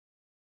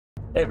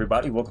Hey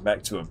everybody, welcome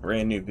back to a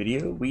brand new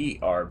video. We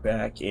are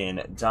back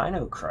in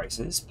Dino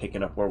Crisis,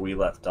 picking up where we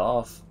left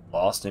off,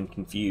 lost and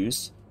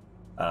confused.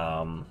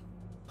 Um,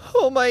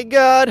 Oh my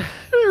god,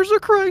 there's a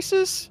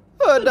crisis!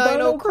 A the dino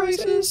Dino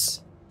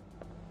crisis!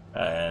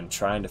 and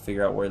trying to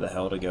figure out where the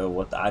hell to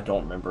go. I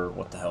don't remember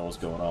what the hell was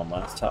going on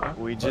last time.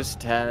 We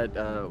just had,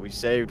 we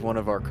saved one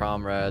of our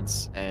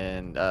comrades,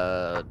 and,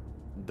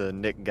 the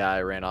Nick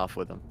guy ran off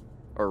with him.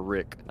 Or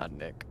Rick, not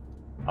Nick.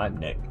 I'm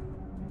Nick.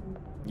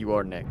 You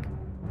are Nick.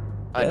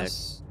 Hi,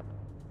 Yes.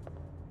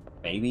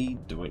 Maybe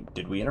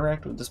did we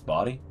interact with this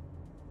body? Nick.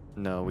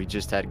 No, we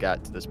just had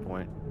got to this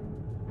point.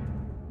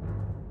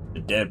 The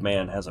dead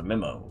man has a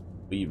memo.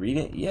 Will you read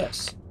it?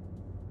 Yes.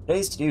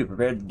 Days to do.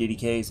 Prepare the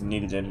DDKs and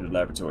needed to enter the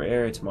laboratory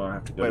area. Tomorrow I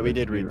have to go. Wait, to we the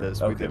did read computer.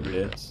 this. Okay, we did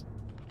read this.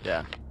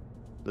 Yeah.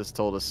 This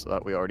told us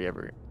that we already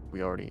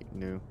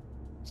knew.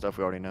 Stuff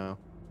we already know.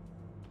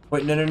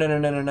 Wait,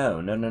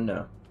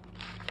 no.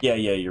 Yeah,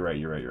 you're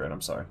right.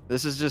 I'm sorry.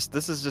 This is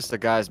just a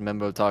guy's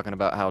memo talking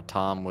about how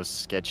Tom was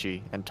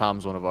sketchy, and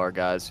Tom's one of our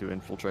guys who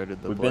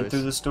infiltrated the We've place. been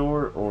through this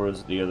door, or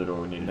is it the other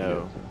door we need to No,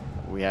 go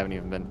to? we haven't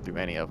even been through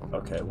any of them.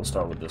 Okay, we'll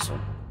start with this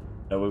one.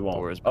 No, we won't.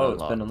 Door has been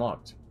It's been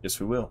unlocked. Yes,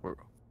 we will.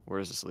 Where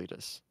does this lead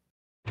us?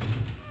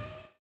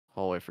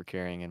 Hallway for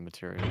carrying in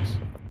materials.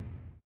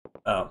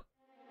 Oh.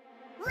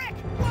 Rick,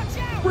 watch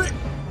out!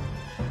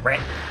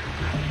 Rick!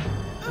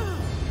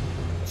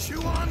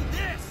 Chew on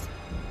this!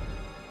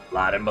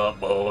 Light him up,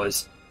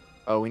 boys.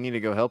 Oh, we need to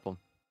go help him.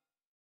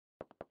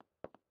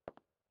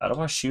 How do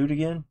I shoot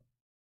again?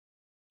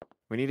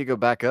 We need to go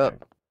back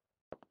up.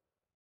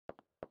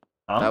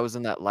 Huh? That was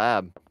in that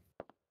lab,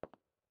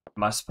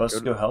 Am I supposed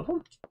to go help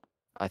him?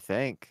 I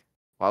think.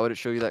 Why would it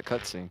show you that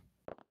cutscene?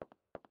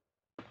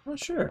 Not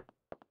sure.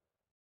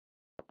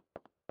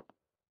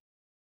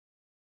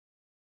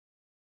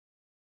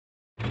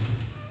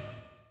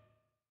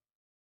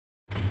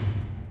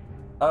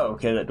 Oh,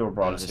 okay, that door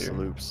brought us Just here.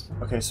 loops.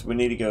 Okay, so we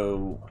need to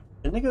go...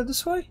 Didn't they go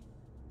this way?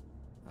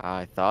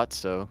 I thought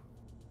so.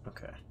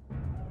 Okay.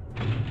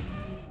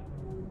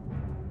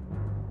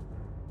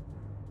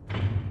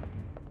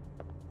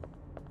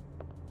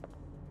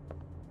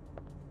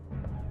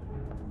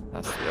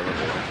 That's the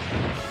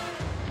elevator.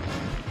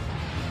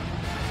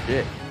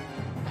 Shit.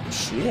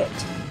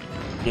 Shit.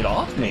 Get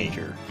off me.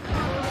 Danger.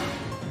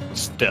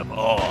 Step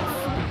off.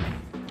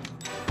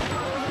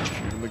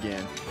 Shoot him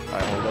again.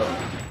 Alright, hold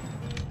up.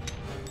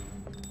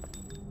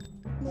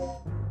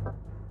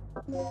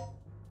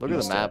 Look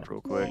at the map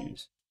real quick.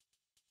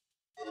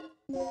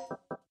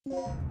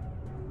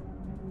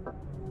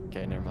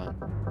 Okay, never mind.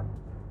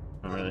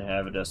 I don't really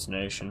have a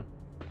destination.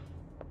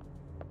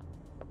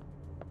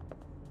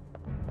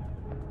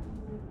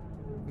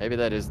 Maybe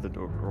that is the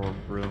door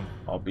room.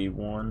 I'll be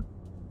one.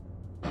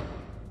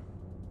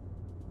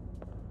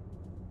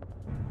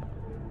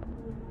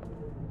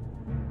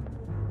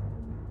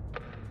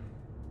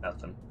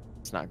 Nothing.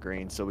 It's not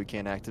green, so we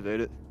can't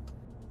activate it.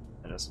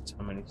 That doesn't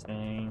tell me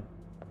anything.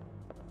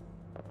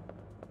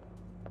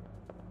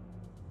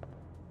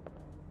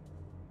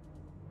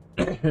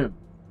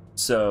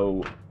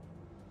 So,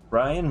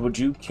 Ryan, would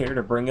you care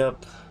to bring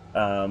up,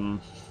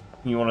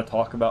 you want to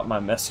talk about my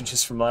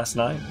messages from last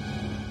night?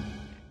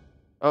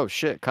 Oh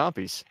shit,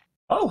 compies.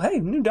 Oh, hey,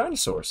 new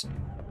dinosaurs.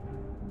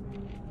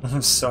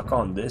 Suck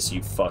on this,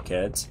 you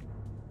fuckheads.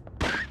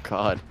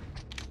 God.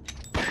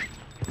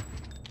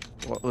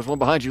 Well, there's one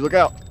behind you, look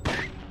out!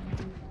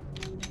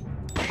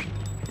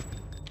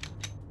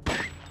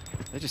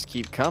 They just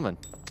keep coming.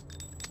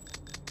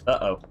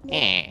 Uh-oh.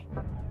 Eh.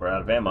 We're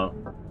out of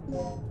ammo.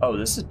 Oh,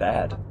 this is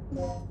bad.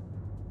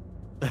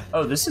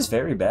 Oh, this is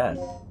very bad.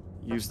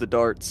 Use the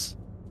darts.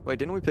 Wait,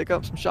 didn't we pick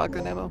up some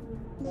shotgun ammo?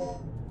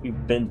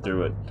 We've been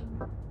through it.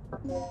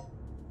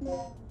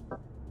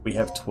 We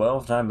have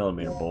 12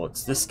 9mm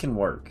bullets. This can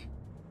work.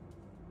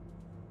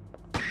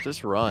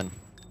 Just run.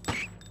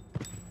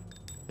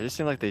 They just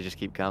seem like they just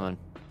keep coming.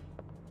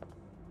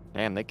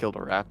 Damn, they killed a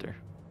raptor.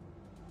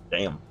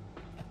 Damn.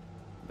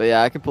 But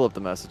yeah, I can pull up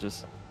the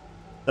messages.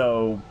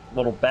 So,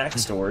 little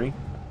backstory.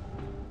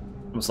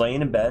 I was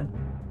laying in bed,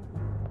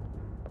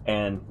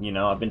 and, you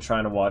know, I've been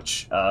trying to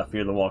watch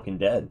Fear the Walking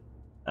Dead.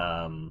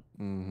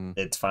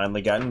 It's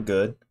finally gotten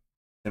good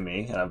to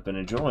me, and I've been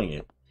enjoying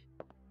it.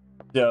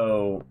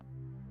 So,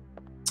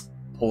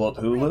 pull up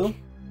Hulu,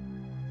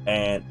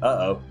 and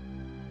uh-oh.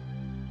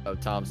 Oh,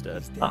 Tom's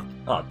dead.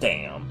 Oh,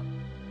 damn.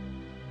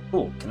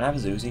 Cool, can I have a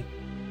Zuzi?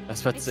 I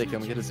was about to say,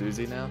 can we get a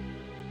Zuzi now?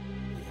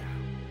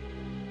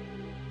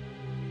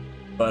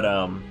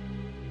 But,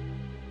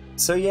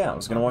 so yeah, I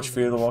was gonna watch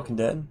Fear the Walking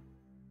Dead,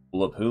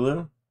 pull up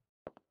Hulu,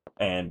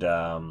 and,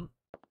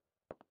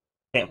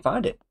 can't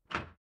find it.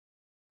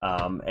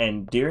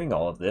 And during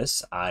all of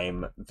this,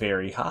 I'm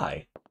very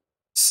high.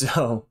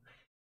 So,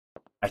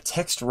 I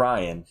text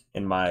Ryan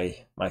in my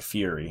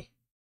fury.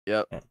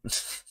 Yep.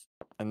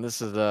 And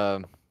this is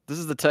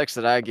the text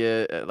that I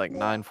get at like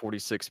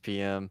 9:46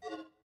 p.m.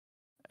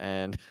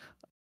 And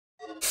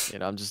you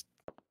know, I'm just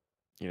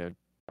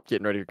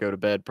getting ready to go to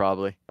bed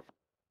probably.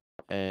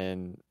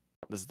 And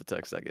this is the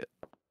text I get.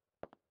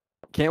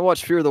 Can't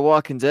watch Fear the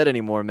Walking Dead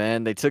anymore,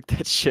 man. They took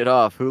that shit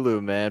off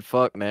Hulu, man.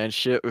 Fuck, man.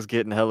 Shit was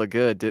getting hella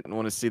good. Didn't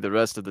want to see the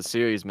rest of the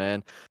series,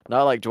 man.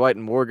 Not like Dwight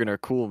and Morgan are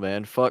cool,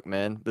 man. Fuck,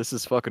 man. This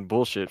is fucking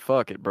bullshit.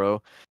 Fuck it,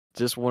 bro.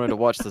 Just wanted to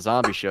watch the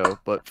zombie show,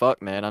 but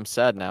fuck, man. I'm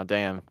sad now.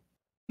 Damn.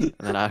 And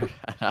then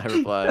I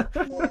replied,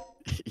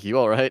 "You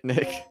all right,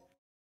 Nick?"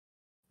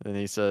 And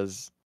he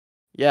says,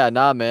 "Yeah,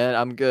 nah, man.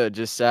 I'm good.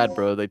 Just sad,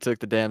 bro. They took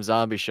the damn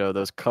zombie show.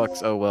 Those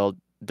cucks. Oh well.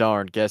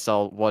 Darn, guess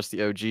I'll watch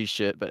the OG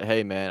shit, but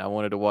hey, man, I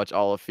wanted to watch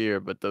all of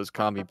Fear, but those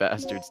commie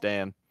bastards,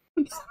 damn."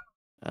 And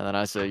then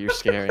I said, "You're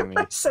scaring me."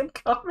 I said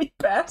call me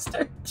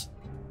bastard.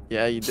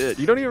 Yeah, you did.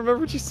 You don't even remember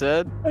what you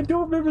said? I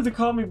don't remember the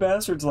call me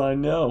bastards line,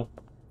 no.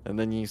 And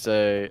then you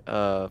say,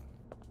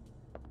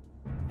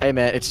 "Hey,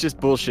 man, it's just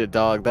bullshit,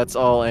 dog. That's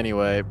all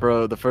anyway.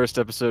 Bro, the first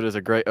episode is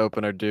a great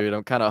opener, dude.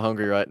 I'm kind of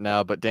hungry right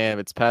now, but damn,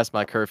 it's past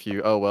my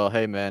curfew. Oh, well,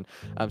 hey, man.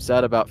 I'm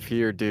sad about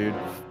Fear, dude.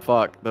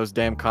 Fuck, those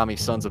damn commie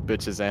sons of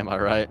bitches, am I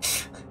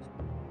right?"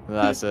 And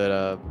I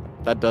said,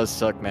 "That does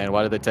suck, man.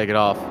 Why did they take it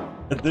off?"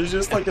 There's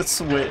just like a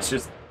switch,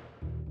 just...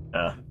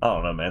 I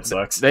don't know, man,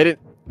 sucks. They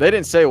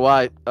didn't say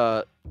why.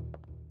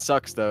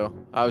 Sucks, though.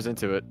 I was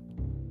into it.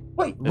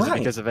 Wait, Is it right.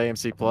 because of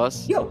AMC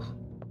Plus? Yo,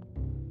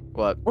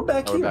 What? we're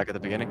back Oh, here. we're back at the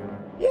beginning?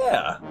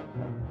 Yeah.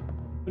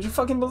 Would you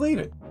fucking believe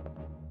it?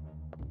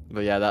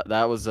 But yeah,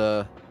 that was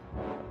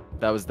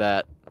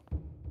that.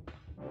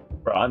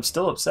 Bro, I'm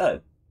still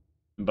upset.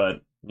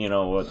 But, you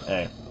know what?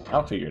 Hey,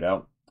 I'll figure it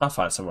out. I'll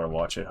find somewhere to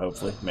watch it,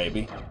 hopefully.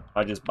 Maybe.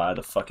 I just buy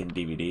the fucking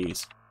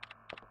DVDs.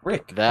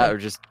 Rick. That Rick. or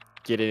just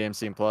get it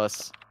AMC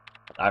Plus.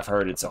 I've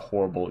heard it's a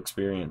horrible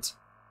experience.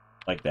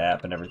 Like the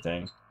app and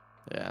everything.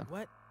 Yeah.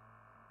 What?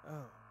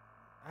 Oh,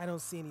 I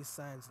don't see any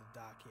signs of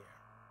Doc here.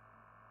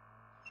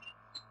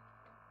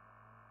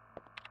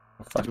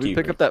 Fuck Did we you,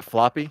 pick Rick. up that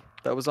floppy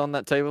that was on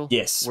that table?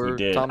 Yes, we where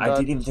did. Tom I died?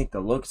 didn't even think to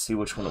look to see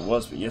which one it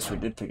was, but yes, we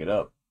did pick it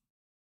up.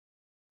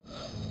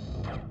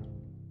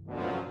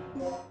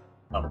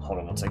 Hold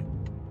on one second.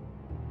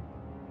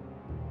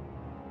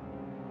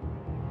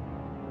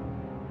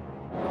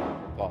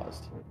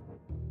 Paused.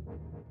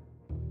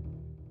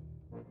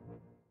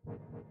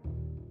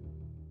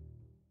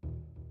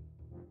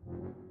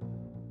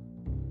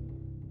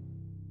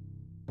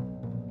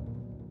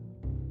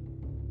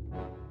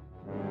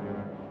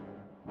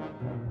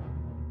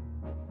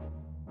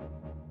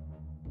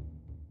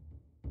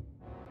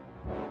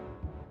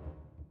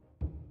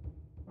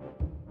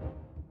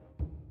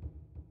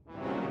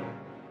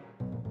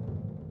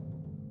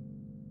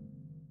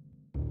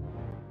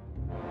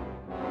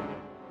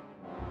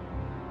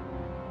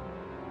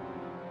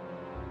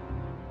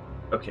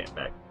 Okay, I'm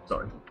back.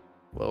 Sorry.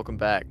 Welcome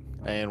back,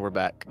 and we're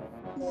back.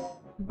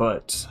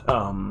 But,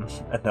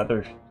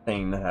 another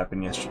thing that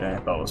happened yesterday I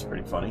thought was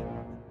pretty funny.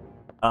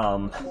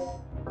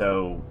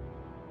 So,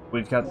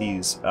 we've got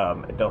these,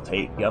 Adult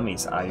 8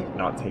 gummies. I've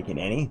not taken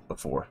any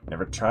before.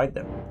 Never tried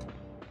them.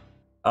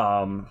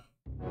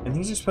 And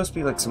these are supposed to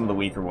be like some of the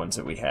weaker ones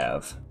that we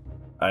have.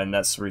 And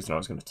that's the reason I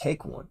was going to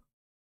take one.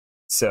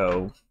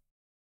 So,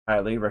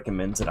 highly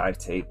recommends that I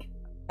take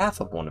half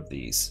of one of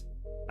these.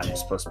 I'm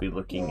supposed to be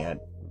looking at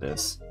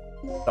this.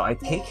 So I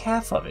take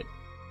half of it.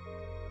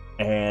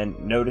 And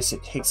notice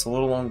it takes a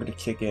little longer to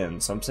kick in.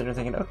 So I'm sitting there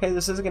thinking, okay,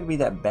 this isn't going to be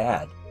that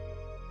bad.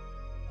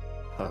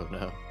 Oh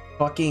no.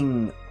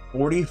 Fucking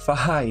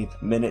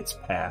 45 minutes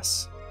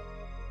pass.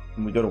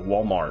 And we go to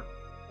Walmart.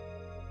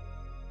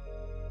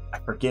 I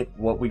forget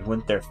what we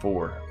went there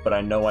for, but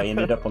I know I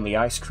ended up on the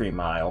ice cream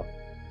aisle.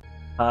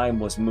 Time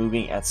was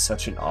moving at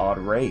such an odd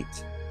rate.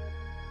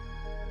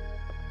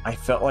 I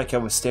felt like I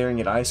was staring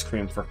at ice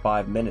cream for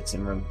 5 minutes,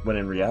 and when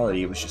in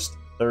reality it was just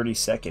 30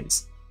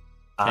 seconds.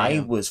 I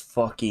Damn. was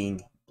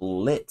fucking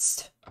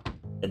blitzed,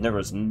 and there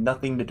was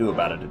nothing to do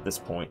about it at this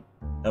point.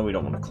 No, we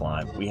don't want to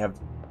climb. We have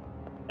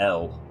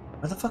L.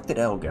 Where the fuck did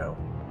L go?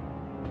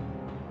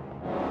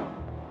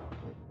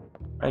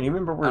 Right, you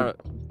remember where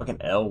fucking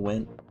L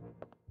went?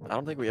 I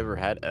don't think we ever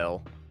had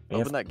L. We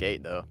have- Open that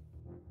gate though.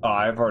 Oh,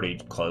 I've already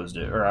closed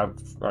it, or I've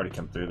already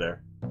come through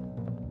there.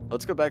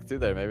 Let's go back through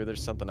there. Maybe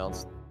there's something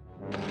else.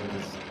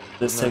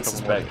 This Isn't there a takes us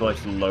couple back to like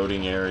the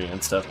loading area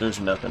and stuff. There's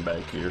nothing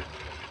back here.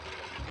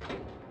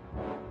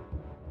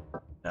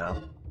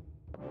 No.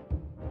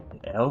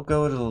 Did L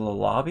go to the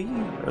lobby?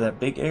 Or that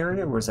big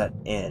area? Or was that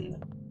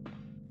N?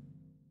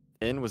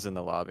 N was in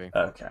the lobby.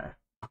 Okay.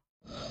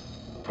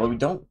 Well, we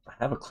don't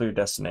have a clear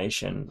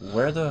destination.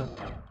 Where the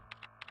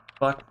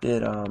fuck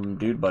did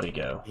Dude Buddy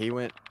go? He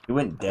went. He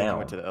went I think he down.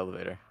 went to the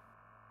elevator.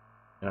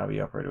 And I'll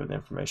be operated with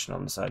information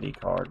on this ID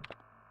card.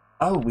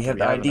 Oh, we have Do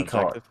the have an ID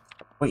card. objective?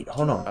 Wait,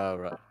 hold on. Oh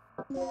right.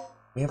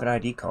 We have an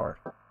ID card.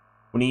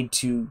 We need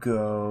to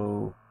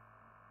go...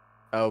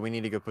 Oh, we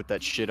need to go put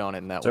that shit on it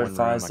in that one room.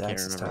 I Certifies can't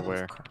access remember type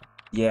where. of crime.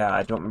 Yeah,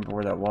 I don't remember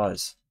where that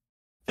was.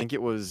 I think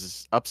it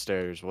was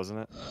upstairs,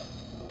 wasn't it?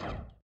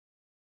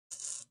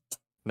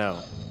 No.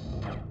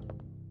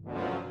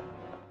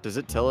 Does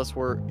it tell us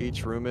where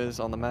each room is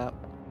on the map?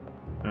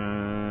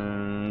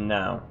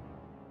 No.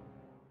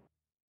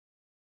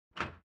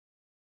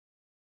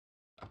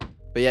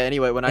 But yeah,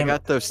 anyway, when I Damn it,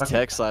 got those fucking-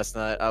 texts last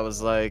night, I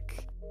was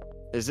like,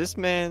 Is this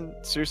man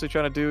seriously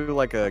trying to do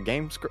like a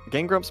Game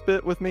Grumps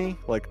bit with me,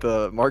 like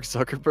the Mark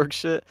Zuckerberg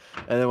shit?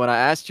 And then when I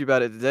asked you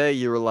about it today,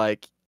 you were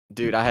like,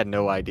 "Dude, I had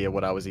no idea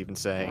what I was even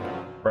saying."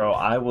 Bro,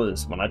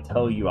 when I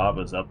tell you I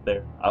was up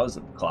there, I was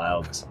in the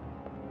clouds.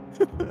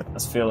 I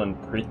was feeling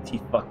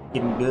pretty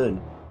fucking good.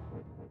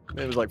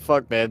 It was like,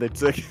 "Fuck, man, they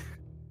took."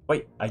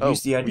 Wait, I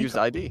used the ID. We used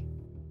card. ID.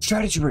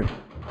 Strategy room.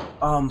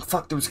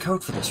 Fuck, there was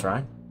code for this,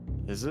 right?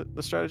 Is it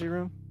the strategy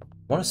room?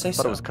 I want to say I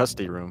thought so. it was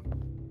custody room.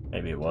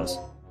 Maybe it was.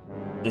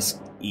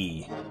 Disc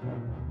E.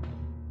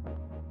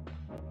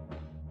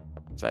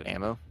 Is that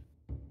ammo?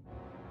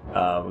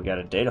 We got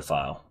a data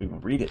file. We will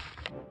read it.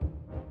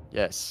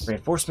 Yes.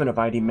 Reinforcement of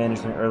ID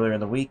management. Earlier in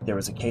the week, there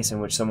was a case in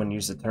which someone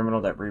used a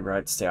terminal that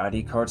rewrites the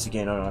ID cards to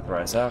gain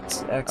unauthorized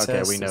access.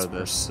 Okay, we know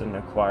this person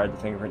acquired the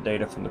fingerprint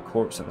data from the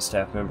corpse of a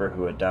staff member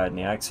who had died in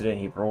the accident.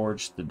 He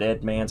forged the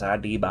dead man's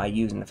ID by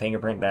using the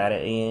fingerprint data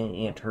and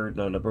entered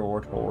the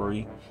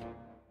laboratory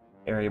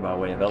area by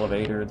way of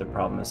elevator. The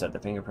problem is that the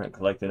fingerprint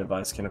collecting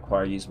device can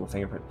acquire usable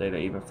fingerprint data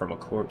even from a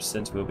corpse.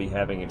 Since we'll be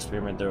having an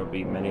experiment, there will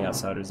be many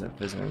outsiders that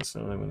visit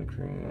instantly when the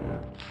crew.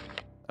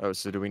 Oh,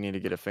 so do we need to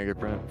get a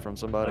fingerprint from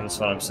somebody? That's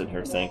what I'm sitting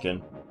here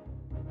thinking.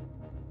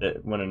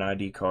 That when an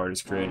ID card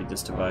is created,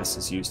 this device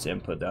is used to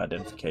input the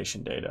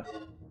identification data.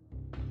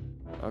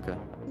 Okay.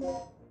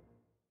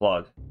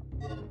 Plug.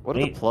 What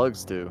do the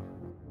plugs do?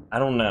 I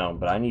don't know,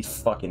 but I need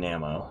fucking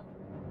ammo.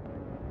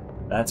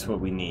 That's what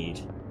we need.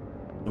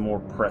 The more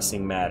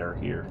pressing matter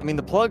here. I mean,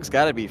 the plugs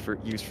gotta be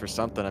used for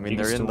something. I mean, You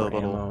can they're in the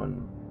store little. ammo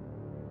and...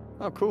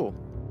 Oh, cool.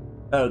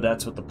 Oh,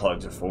 that's what the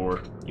plugs are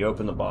for. You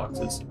open the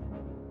boxes.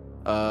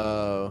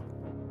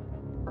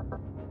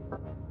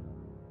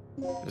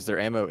 Is there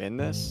ammo in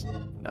this?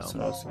 That's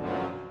No. what I was...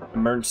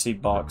 Emergency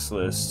box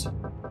list.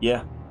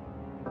 Yeah.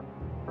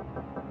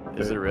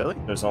 Is it really?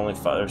 There's only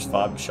five. There's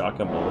 5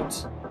 shotgun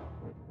bullets.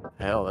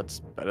 Hell, that's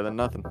better than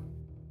nothing.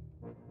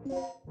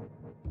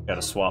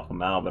 Gotta swap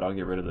them out, but I'll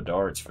get rid of the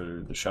darts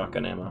for the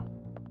shotgun ammo.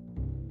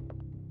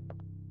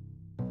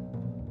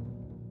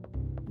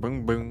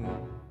 Boom, boom.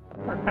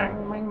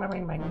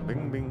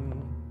 Bing, bing.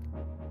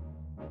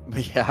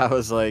 But yeah, I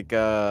was like,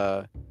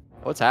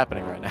 what's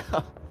happening right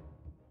now?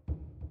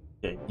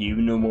 Yeah, you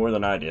knew more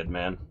than I did,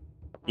 man.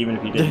 Even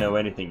if you didn't know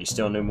anything, you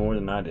still knew more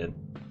than I did.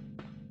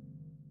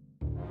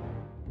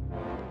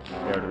 You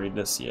already read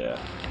this? Yeah.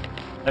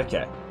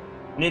 Okay.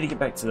 I need to get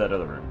back to that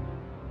other room.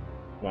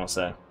 Want to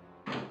say?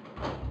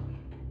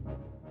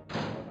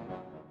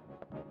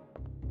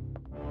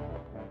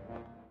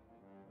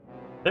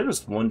 There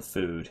was one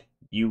food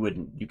you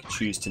could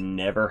choose to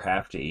never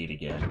have to eat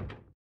again.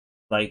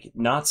 Like,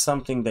 not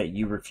something that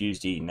you refuse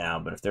to eat now,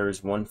 but if there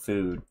was one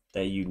food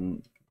that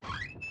you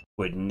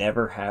would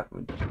never have,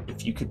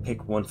 if you could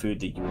pick one food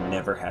that you would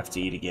never have to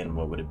eat again,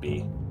 what would it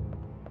be?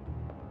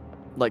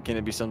 Like, can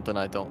it be something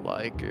I don't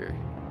like, or?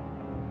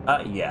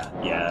 Yeah,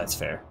 that's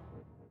fair.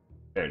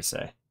 Fair to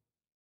say. I'm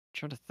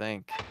trying to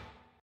think.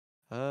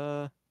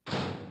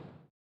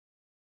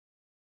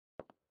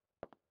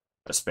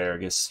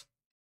 Asparagus.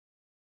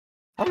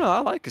 I don't know. I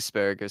like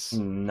asparagus.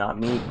 Not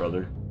me,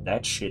 brother.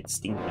 That shit's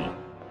stinky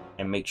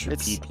and makes your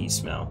It's- pee-pee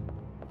smell.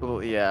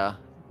 Well, yeah.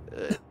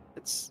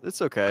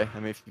 It's okay. I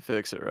mean, if you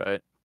fix it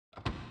right.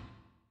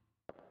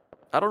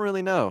 I don't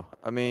really know.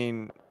 I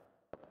mean,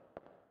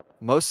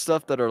 most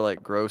stuff that are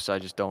like gross, I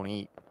just don't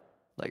eat.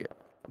 Like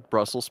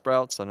Brussels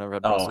sprouts. I've never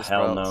had Oh, Brussels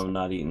hell sprouts. no,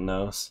 not eating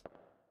those.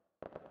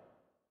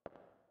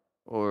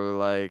 Or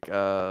like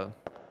that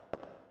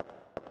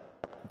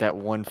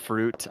one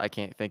fruit. I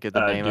can't think of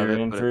the name of it.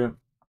 Durian But fruit.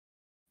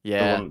 The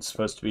yeah, one that's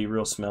supposed to be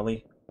real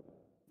smelly.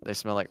 they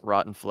smell like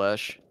rotten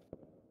flesh.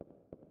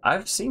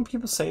 I've seen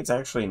people say it's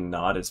actually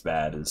not as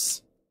bad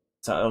as...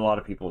 So a lot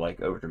of people, like,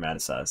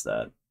 over-dramatize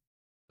that,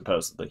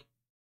 supposedly.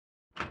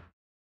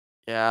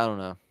 Yeah, I don't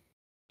know.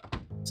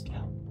 Let's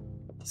go.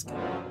 Let's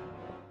go.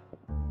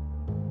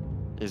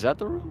 Is that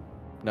the room?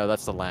 No,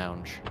 that's the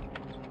lounge.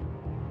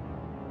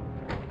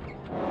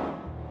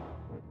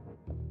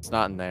 It's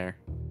not in there.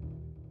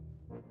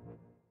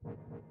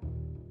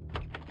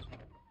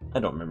 I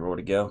don't remember where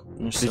to go.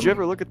 Did you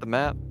ever look at the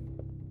map?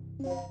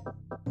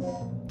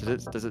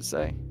 Does it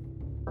say?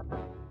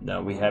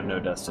 No, we have no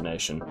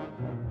destination.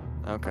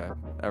 Okay,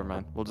 never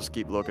mind. We'll just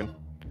keep looking.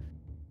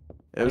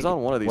 It was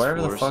on one of these Wherever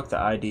floors. the fuck the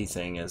ID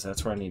thing is,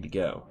 that's where I need to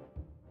go.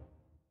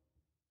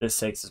 This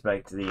takes us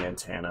back to the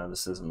antenna.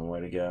 This isn't the way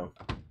to go.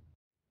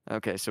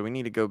 Okay, so we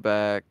need to go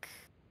back.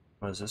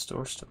 What is this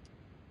door still?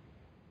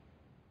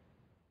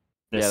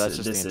 Yeah, that's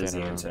just the this is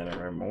the antenna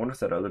antenna room. I wonder if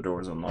that other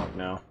door is unlocked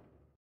now.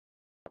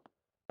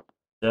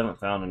 They haven't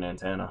found an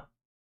antenna.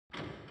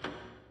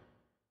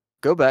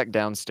 Go back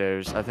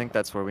downstairs. I think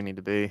that's where we need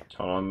to be.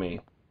 Hold on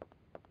me.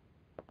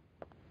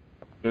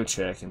 Go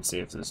check and see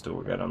if this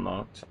door got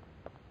unlocked.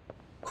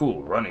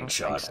 Cool, running think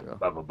shot. so.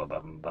 Bum, bum,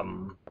 bum,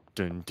 bum.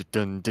 Dun, dun,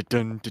 dun, dun,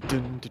 dun,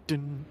 dun, dun,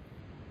 dun.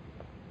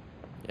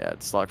 Yeah,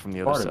 it's locked from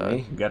the other Pardon side.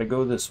 me, gotta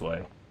go this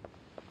way.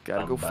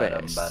 Gotta go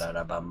fast.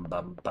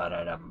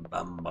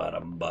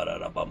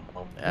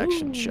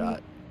 Action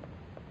shot.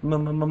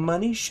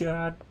 Money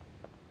shot.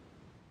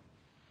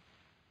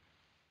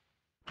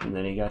 And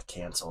then he got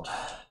canceled.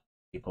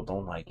 People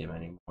don't like him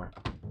anymore.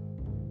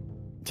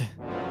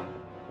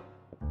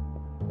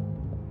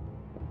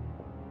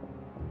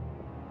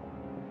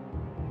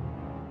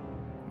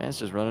 Man's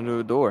just running to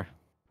a door.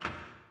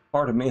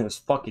 Pardon me, there's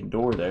fucking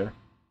door there.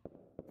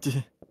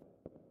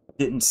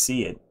 Didn't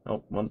see it.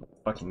 Oh, one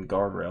fucking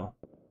guardrail.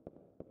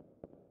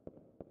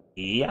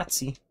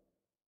 Yahtzee.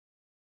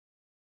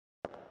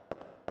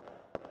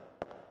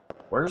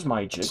 Where's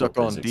my jiggle Suck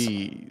on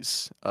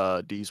physics?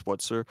 D's. D's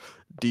what, sir?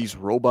 D's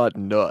robot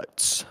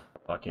nuts.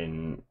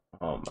 Fucking,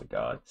 oh my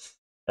god.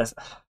 That's,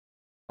 I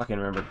fucking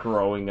remember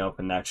growing up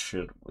and that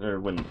shit, or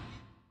when,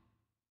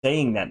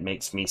 saying that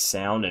makes me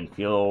sound and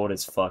feel old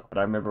as fuck, but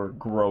I remember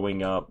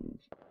growing up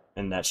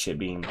and that shit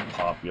being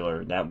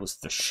popular. That was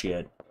the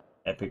shit.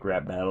 Epic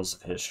rap battles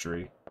of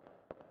history.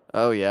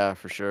 Oh yeah,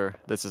 for sure.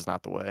 This is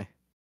not the way.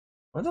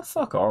 Where the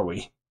fuck are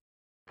we?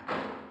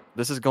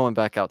 This is going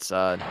back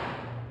outside.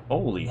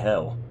 Holy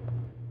hell.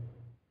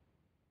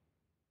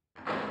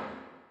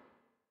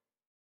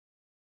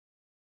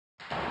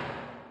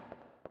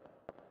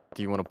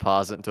 Do you want to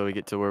pause it until we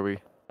get to where we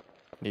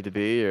need to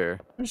be, or?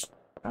 There's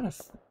kind of...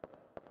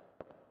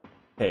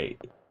 Hey.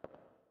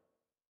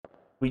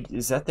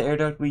 Is that the air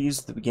duct we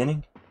used at the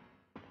beginning?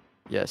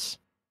 Yes.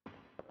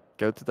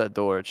 Go through that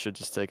door. It should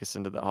just take us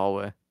into the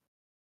hallway.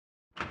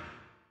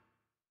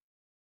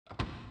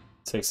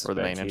 Takes us Or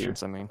the back main to here.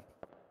 entrance, I mean.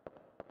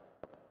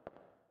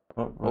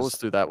 What What was was...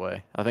 through that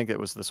way? I think it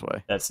was this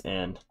way. That's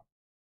N.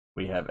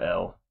 We have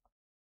L.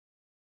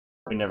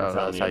 We never Oh, found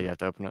that's the how other... you have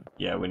to open it.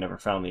 Yeah, we never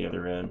found the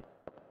other N.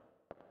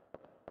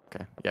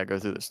 Okay. Yeah, go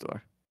through this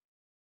door.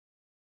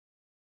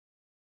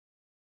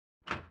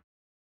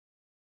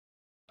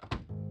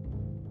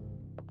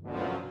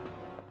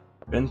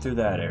 Been through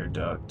that air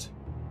duct.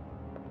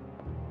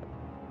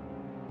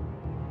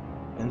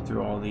 Been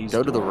through all these.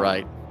 Go to the doors.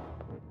 right.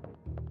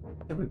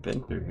 Have we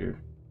been through here?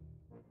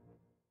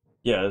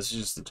 Yeah, this is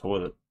just the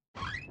toilet.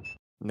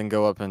 And then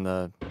go up in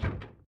the...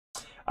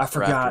 I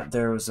forgot Rafter.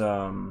 there was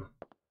a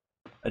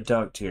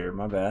duct here.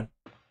 My bad.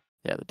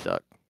 Yeah, the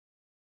duct.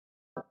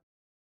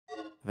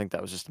 I think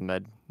that was just a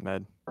med.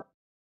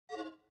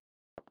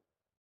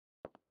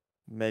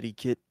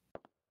 Medikit.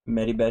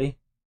 Medi Betty.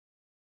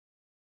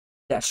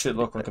 That should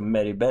look like a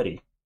Medi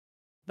Betty.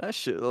 That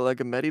shit look like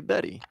a Medi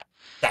Betty.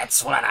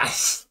 That's what I.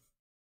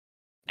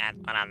 That's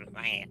what I'm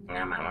saying.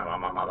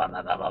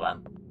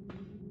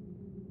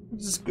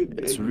 This is good.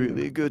 It's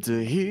really good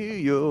to hear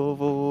your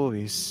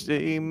voice.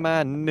 Say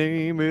my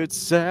name, it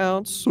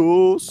sounds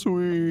so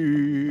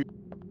sweet.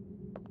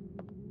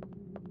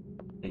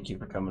 Thank you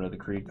for coming to the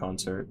Creed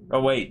concert.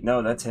 Oh wait,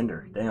 no, that's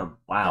Hinder. Damn.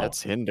 Wow.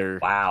 That's Hinder.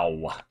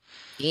 Wow.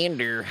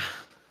 Ender.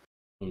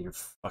 You're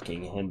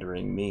fucking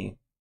hindering me.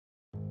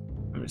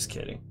 I'm just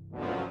kidding.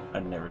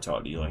 I'd never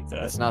talk to you like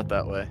that. It's not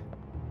that way.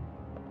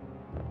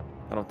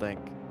 I don't think.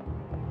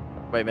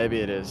 Wait, maybe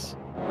it is.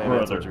 Maybe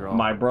I told you wrong.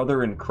 My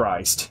brother in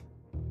Christ.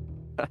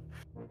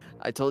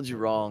 I told you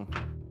wrong.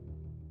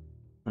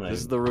 This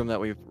is the room that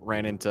we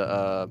ran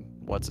into,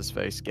 what's his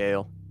face,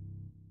 Gale.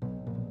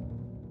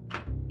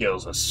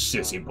 Gil's a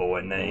sissy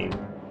boy name.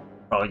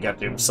 Probably got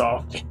them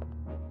soft.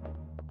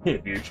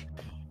 If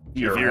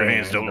your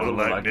hands don't look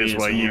like this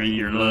while you eat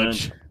your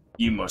lunch,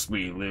 you must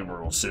be a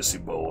liberal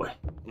sissy boy.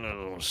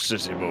 Oh,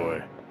 sissy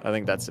boy. I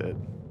think that's it.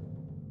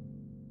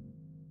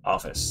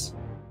 Office.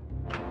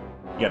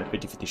 You got a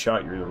 50-50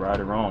 shot, you're either right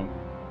or wrong.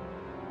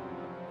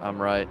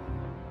 I'm right.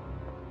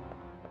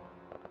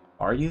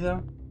 Are you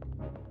though?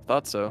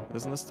 Thought so.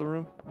 Isn't this the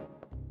room?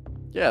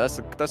 Yeah,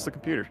 that's the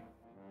computer.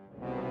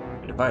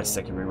 A device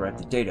that can rewrite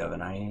the data of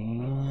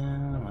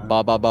an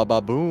Ba ba ba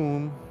ba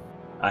boom.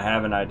 I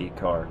have an ID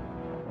card.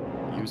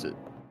 Use it.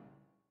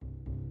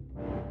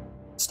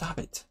 Stop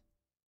it.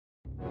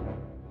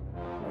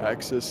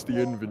 Access the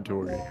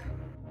inventory.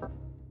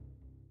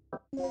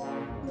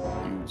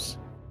 Use.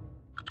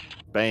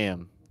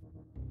 Bam.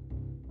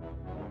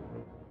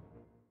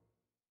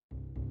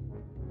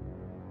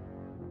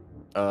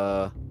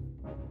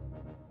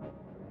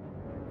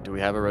 Do we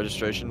have a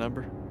registration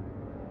number?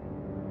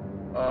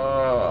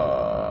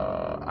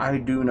 I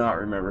do not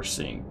remember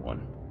seeing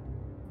one.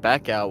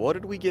 Back out. What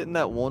did we get in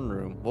that one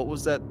room? What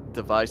was that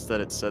device that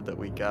it said that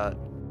we got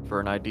for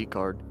an ID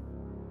card?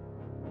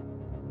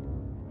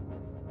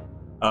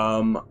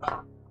 Well,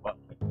 I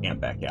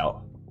can't back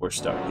out. We're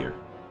stuck here.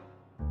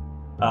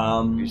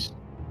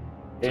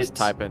 Just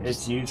type in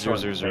It's used zero,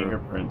 for zero, zero.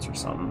 fingerprints or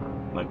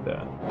something like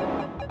that.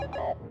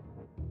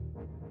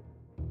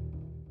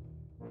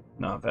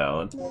 Not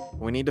valid.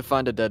 We need to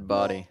find a dead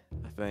body,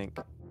 I think.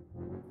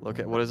 Look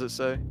at, what does it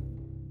say?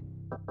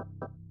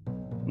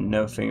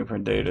 No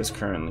fingerprint data is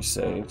currently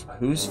saved.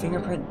 Whose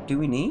fingerprint do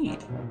we need?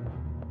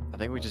 I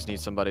think we just need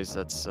somebody's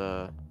that's,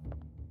 I'm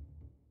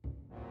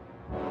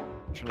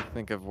trying to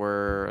think of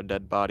where a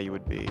dead body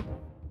would be.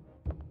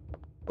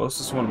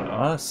 Closest one to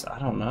us? I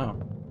don't know.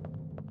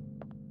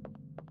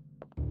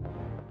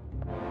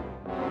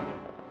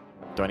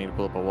 Do I need to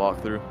pull up a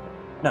walkthrough?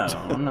 No.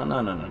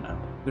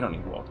 We don't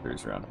need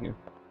walkthroughs around here.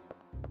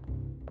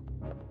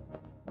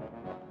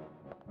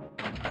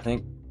 I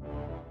think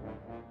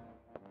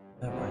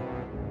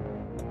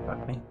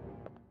fuck me.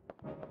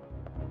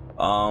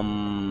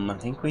 I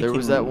think we There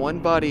was that one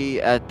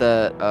body at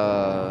that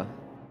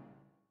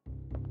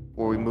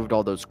where we moved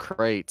all those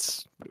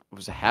crates. It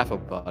was a half a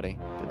body.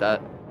 Did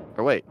that?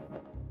 Or wait,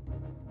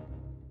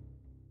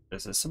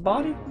 Is this a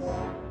body?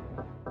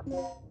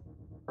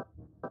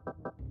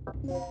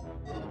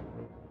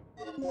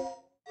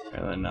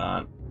 Really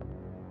not.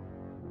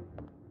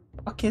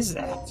 Fuck is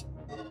that?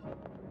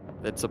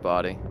 it's a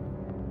body.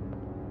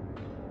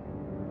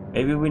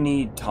 Maybe we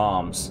need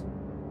Tom's.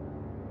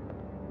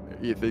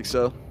 You think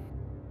so?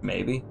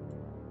 Maybe.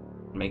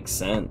 Makes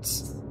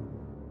sense.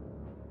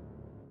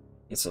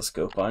 Guess let's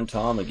go find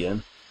Tom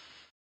again.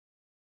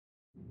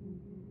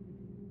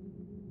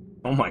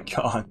 Oh my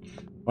god.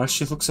 Why does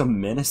she look so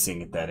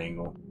menacing at that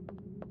angle?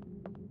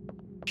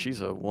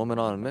 She's a woman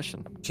on a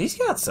mission. She's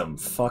got some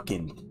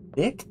fucking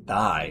thick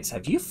thighs.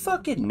 Have you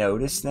fucking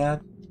noticed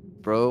that?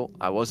 Bro,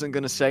 I wasn't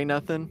gonna say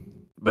nothing,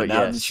 But but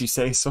now yes, that you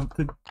say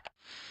something?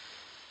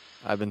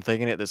 I've been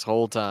thinking it this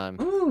whole time.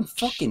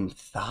 Fucking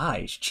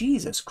thighs.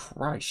 Jesus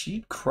Christ.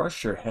 She'd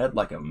crush your head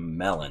like a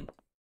melon.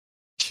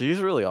 She's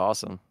really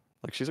awesome.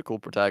 Like, she's a cool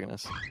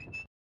protagonist.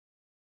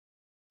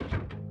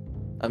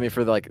 I mean,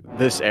 for like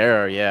this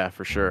era, yeah,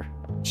 for sure.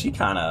 She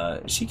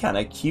kinda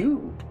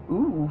cute.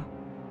 Ooh.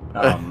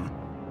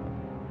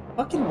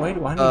 Fucking wait,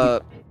 do I need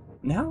to...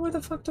 Now where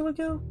the fuck do I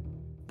go?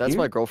 That's Here?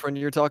 my girlfriend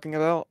you're talking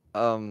about.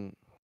 Don't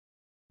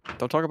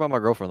talk about my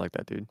girlfriend like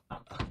that, dude.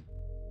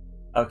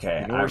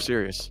 Okay, You know we're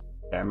serious.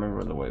 I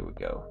remember the way we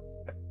go.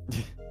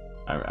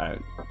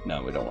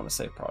 No, we don't want to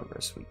say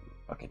progress. We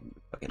fucking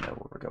know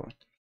where we're going.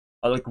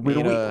 Like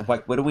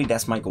Widowy,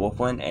 that's my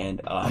girlfriend, and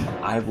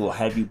I will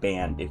have you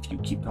banned if you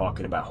keep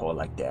talking about her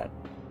like that.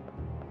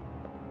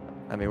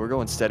 I mean, we're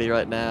going steady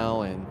right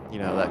now, and you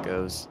know how that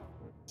goes.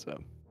 So.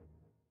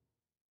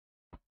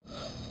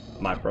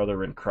 My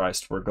brother in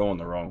Christ, we're going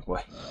the wrong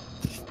way.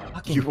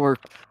 You are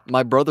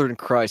my brother in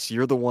Christ.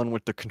 You're the one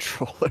with the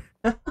controller.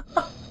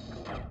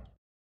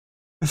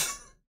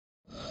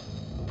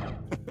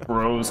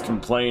 Bro's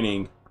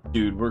complaining.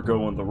 Dude, we're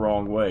going the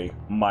wrong way.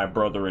 My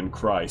brother in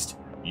Christ,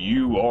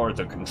 you are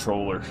the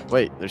controller.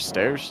 Wait, there's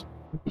stairs?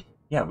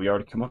 Yeah, we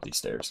already come up these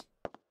stairs.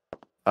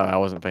 I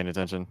wasn't paying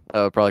attention.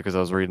 Probably because I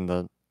was reading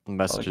the Probably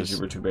messages.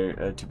 because you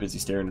were too busy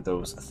staring at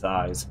those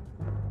thighs.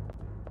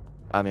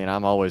 I mean,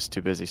 I'm always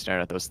too busy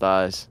staring at those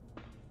thighs.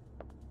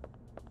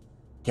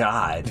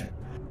 God.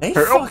 They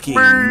Help fucking...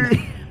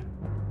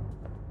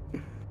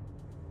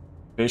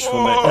 Fish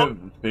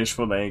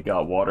when they ain't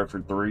got water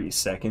for 3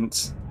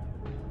 seconds.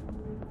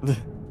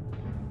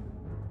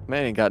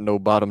 Man ain't got no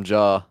bottom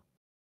jaw.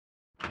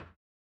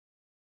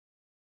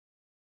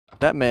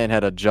 That man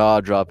had a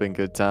jaw-dropping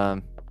good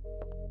time.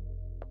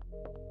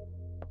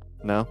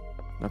 No?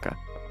 Okay.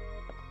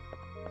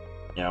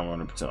 Yeah, I'm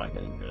gonna pretend like I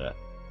didn't hear that.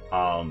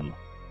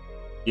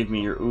 Give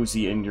me your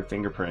Uzi and your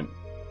fingerprint.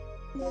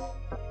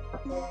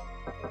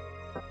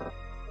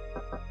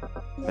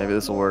 Maybe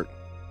this will work.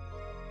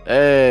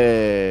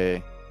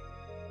 Hey!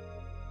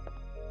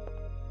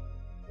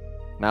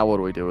 Now what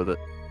do we do with it?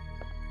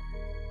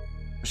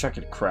 Wish I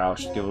could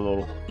crouch, give a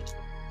little...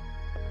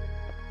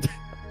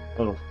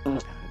 little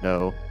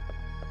No.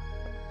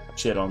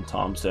 shit on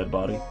Tom's dead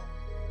body.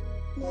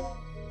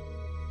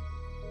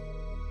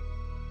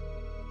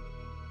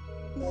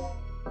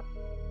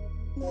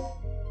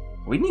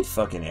 We need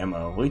fucking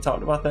ammo. We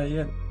talked about that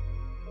yet?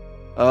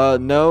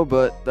 No,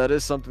 but that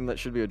is something that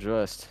should be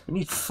addressed. We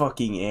need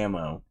fucking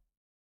ammo.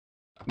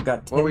 We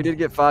got 10... Well, we did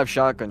get 5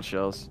 shotgun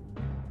shells.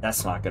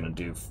 That's not gonna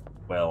do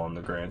well on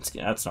the grand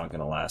scheme. That's not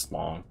gonna last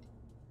long.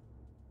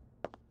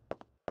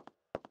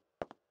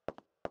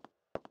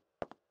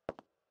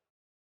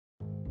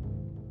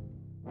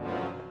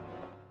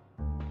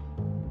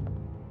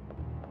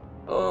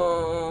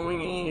 Oh, we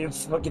need to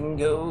fucking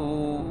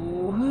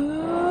go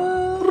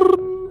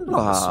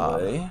this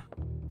way.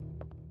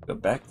 Go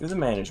back through the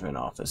management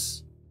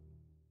office.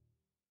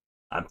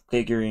 I'm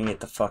figuring it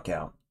the fuck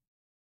out.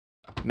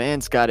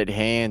 Man's got it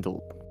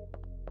handled.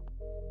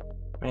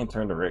 Man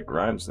turned to Rick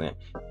Grimes then.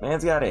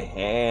 Man's got a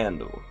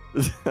handle.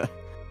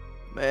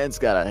 Man's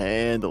got a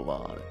handle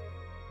on it.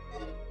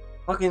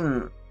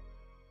 Fucking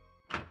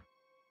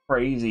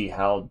crazy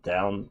how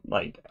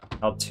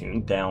how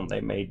tuned down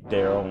they made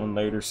Daryl in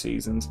later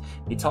seasons.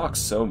 He talks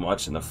so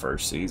much in the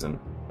first season.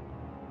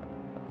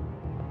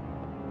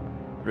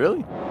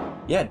 Really?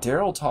 Yeah,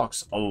 Daryl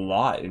talks a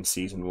lot in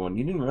season 1.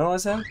 You didn't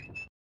realize that?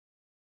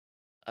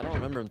 I don't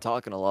remember him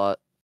talking a lot.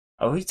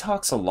 Oh, he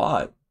talks a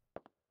lot.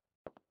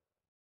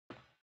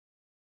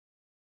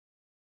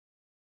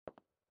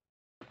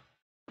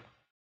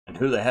 And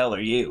who the hell are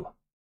you?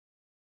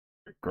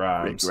 Rick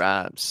Grimes. Rick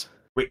Grimes.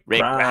 Rick Rick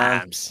Grimes.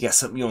 Grimes. You got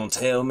something you want to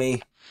tell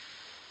me?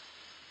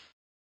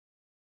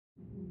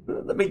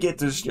 Let me get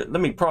this.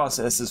 Let me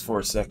process this for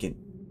a second.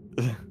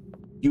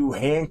 You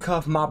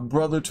handcuffed my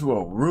brother to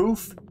a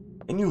roof,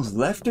 and you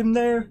left him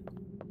there?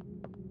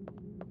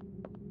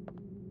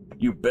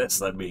 You best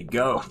let me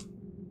go.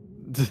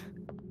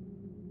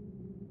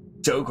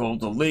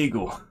 Chokehold's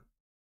illegal.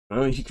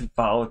 Well, you can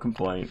file a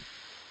complaint.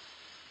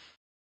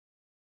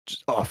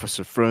 Just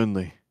officer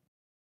friendly.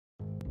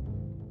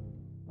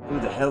 Who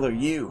the hell are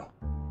you?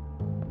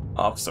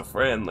 Officer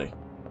friendly.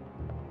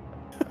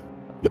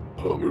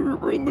 Officer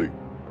friendly.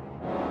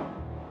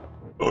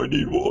 I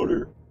need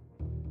water.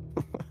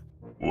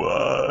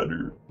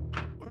 Water.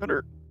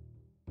 Water.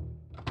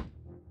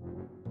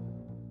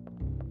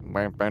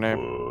 Bam, bam, bam.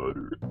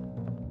 Water.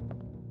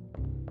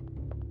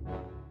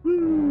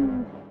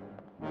 Woo.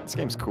 This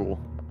game's cool.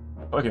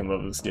 Fucking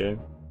love this game.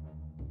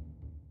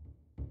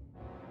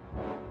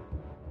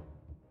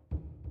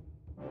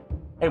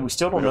 Hey, we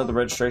still don't know the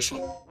registration.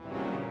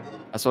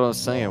 That's what I was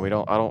saying. What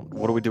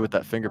do we do with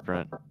that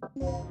fingerprint?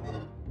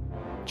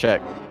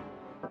 Check.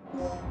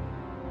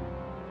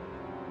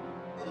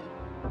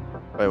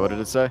 Wait, what did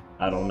it say?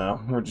 I don't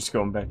know. We're just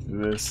going back to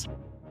this.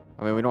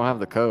 I mean, we don't have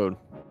the code.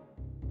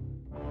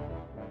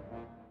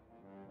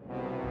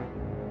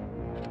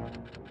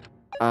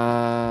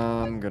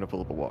 I'm gonna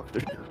pull up a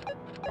walkthrough.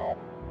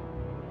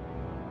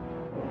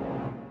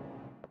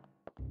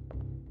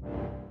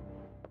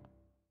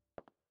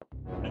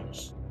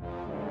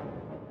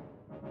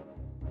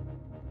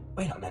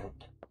 Wait a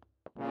minute.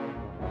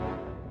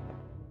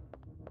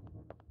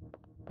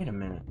 Wait a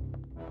minute.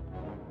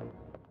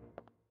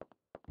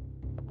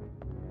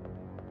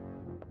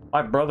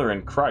 My brother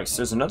in Christ,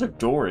 there's another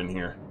door in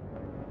here.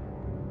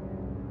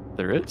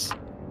 There is?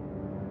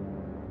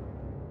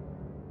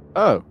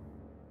 Oh.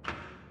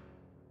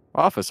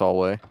 Office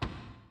hallway.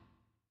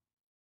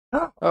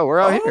 Oh,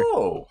 we're out here.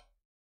 Oh!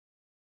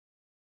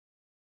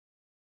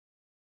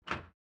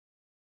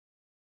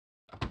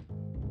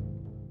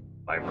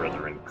 My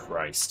brother in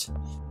Christ,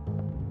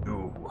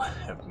 you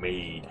have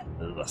made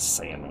the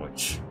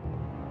sandwich.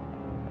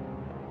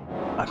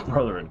 My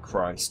brother in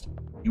Christ,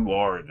 you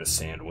are the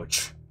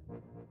sandwich.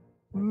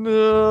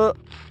 No.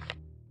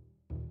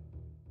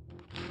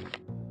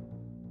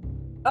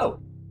 Oh,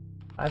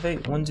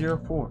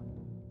 58104.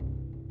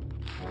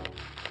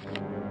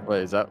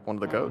 Wait, is that one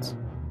of the codes?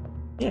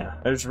 Yeah,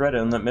 I just read it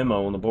on that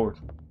memo on the board.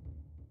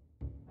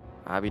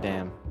 I be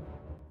damned.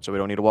 So we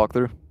don't need to walk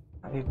through?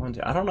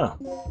 58104. I don't know.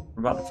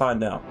 We're about to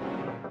find out.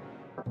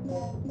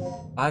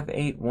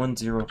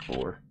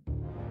 58104.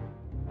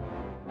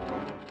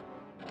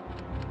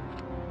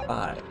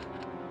 5.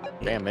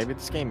 Damn, maybe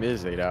this game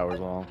is 8 hours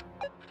long.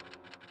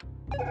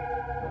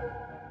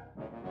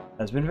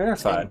 Has been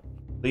verified.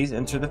 Please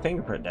enter the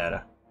fingerprint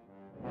data.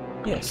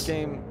 Yes.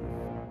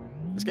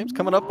 This game's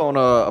coming up on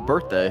a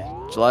birthday,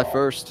 July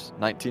 1st,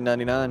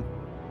 1999.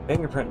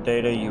 Fingerprint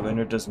data you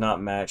entered does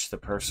not match the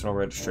personal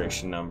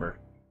registration number.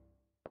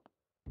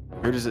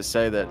 Who does it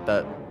say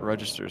that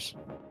registers?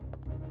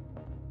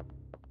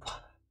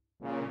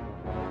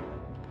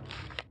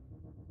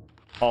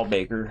 Paul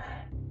Baker.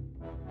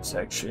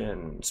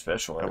 Section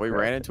special. Have we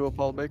aircraft. ran into a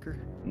Paul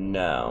Baker?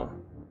 No.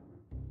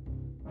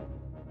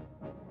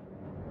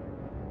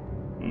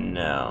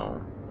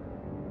 No.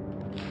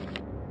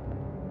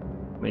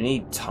 We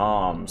need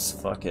Tom's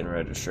fucking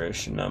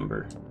registration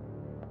number.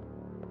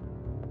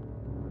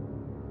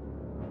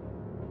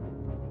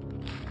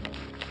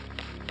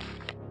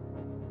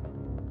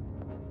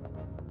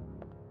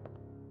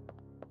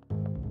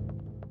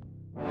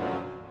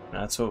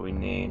 That's what we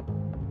need.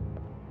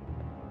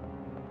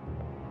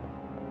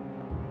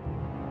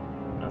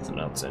 Nothing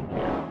else in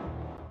here.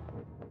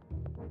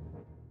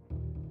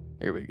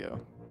 Here we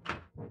go.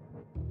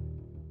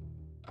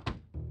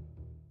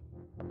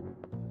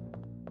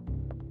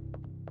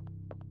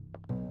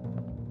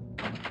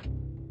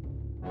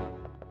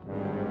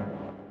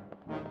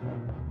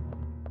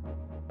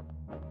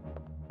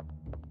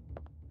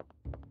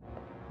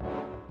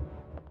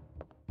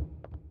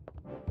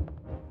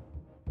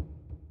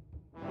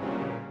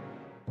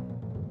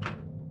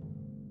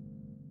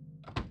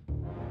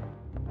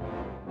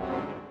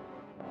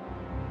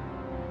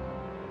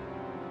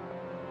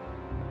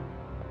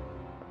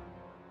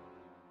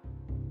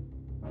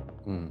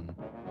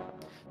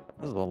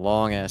 This is a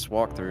long ass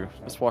walkthrough.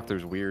 This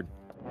walkthrough's weird.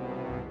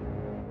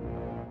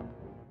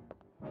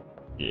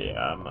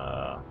 Yeah,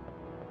 I'm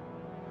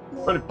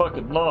pretty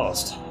fucking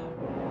lost.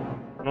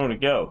 I don't know where to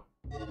go.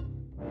 I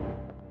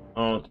don't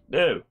know what to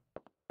do.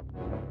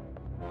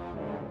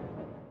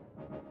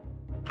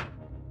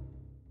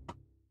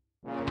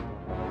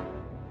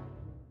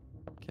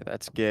 Okay,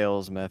 that's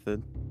Gail's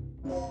method.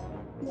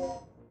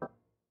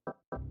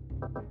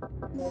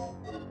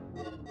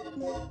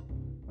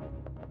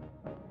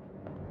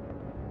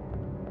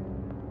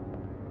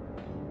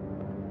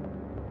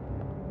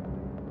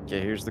 Okay,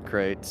 here's the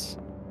crates.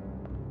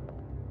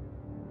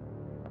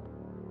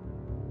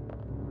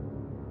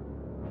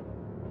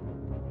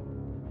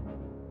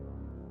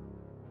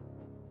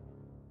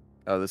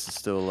 Oh, this is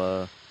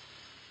still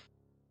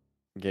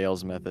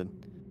Gail's method.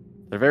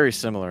 They're very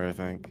similar, I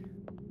think.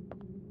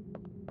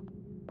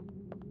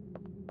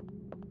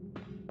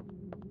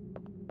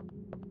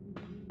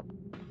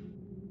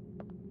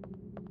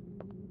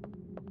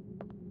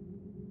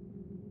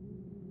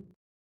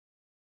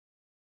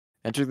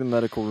 Enter the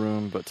medical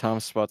room, but Tom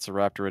spots a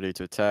raptor ready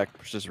to attack,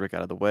 pushes Rick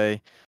out of the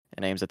way,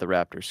 and aims at the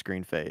raptor.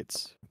 Screen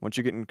fades. Once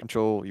you get in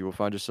control, you will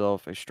find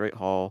yourself a straight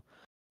hall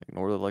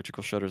Ignore the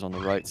electrical shutters on the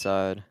right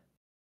side.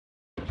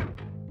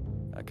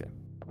 Okay.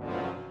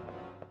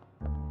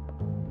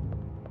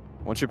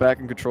 Once you're back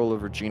in control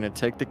of Regina,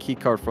 take the key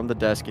card from the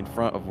desk in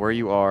front of where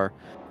you are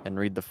and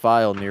read the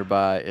file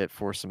nearby it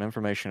for some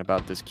information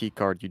about this key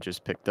card you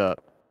just picked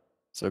up.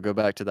 So go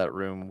back to that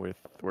room with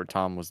where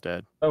Tom was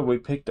dead. Oh, we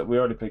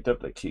already picked up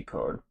the key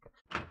card.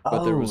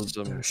 But there was Oh,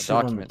 some there's shit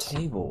documents. on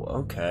the table.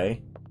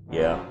 Okay.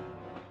 Yeah.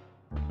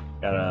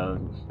 Gotta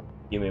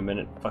give me a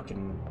minute.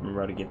 Fucking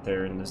remember how to get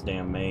there in this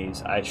damn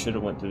maze. I should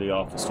have went through the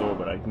office door,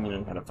 but I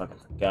kind of fucking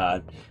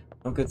forgot.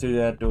 Don't go through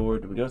that door.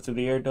 Did we go through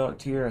the air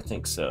duct here? I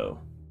think so.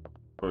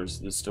 Or is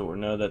this door?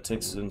 No, that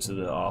takes us into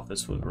the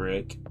office with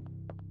Rick.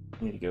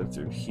 Need to go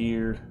through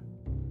here.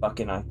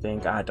 Fucking, I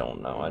think. I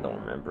don't know. I don't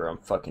remember. I'm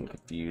fucking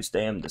confused.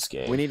 Damn this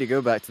game. We need to go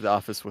back to the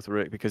office with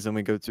Rick because then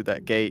we go through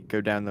that gate,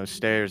 go down those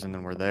stairs, and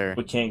then we're there.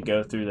 We can't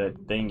go through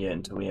that thing yet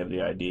until we have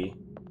the ID.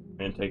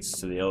 And it takes us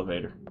to the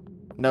elevator.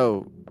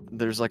 No,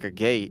 there's like a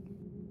gate.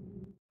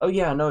 Oh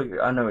yeah, I know what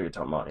you're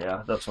talking about.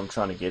 Yeah, that's what I'm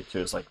trying to get to.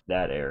 Is like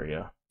that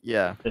area.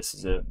 Yeah, This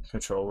is it.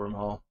 Control room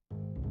hall.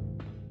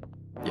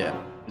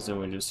 yeah. Because then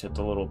we just hit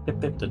the little pip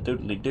pip the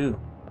doodly doo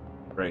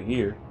right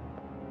here.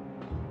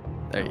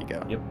 There you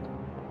go. Yep.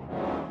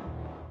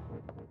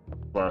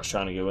 Where I was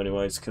trying to go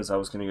anyways, because I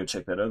was gonna go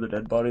check that other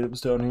dead body that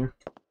was down here.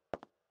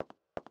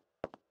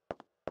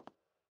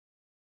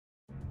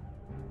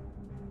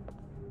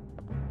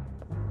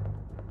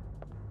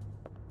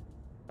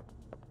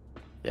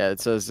 Yeah, it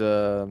says,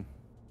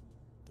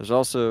 there's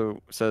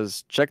also,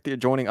 says, check the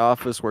adjoining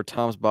office where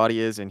Tom's body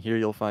is, and here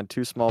you'll find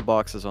 2 small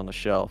boxes on the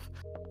shelf.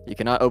 You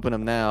cannot open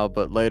them now,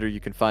 but later you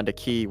can find a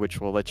key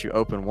which will let you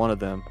open one of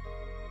them.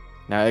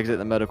 Now exit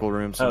the medical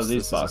room since these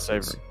this is a safe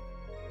boxes. room.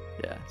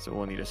 Yeah, so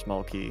we'll need a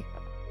small key.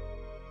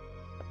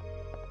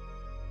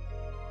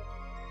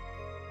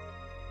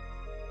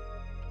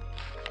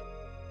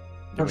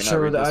 Did I'm we not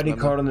sure read the this ID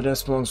memo? card on the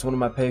desk belongs to one of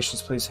my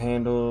patients. Please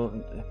hand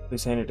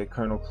it to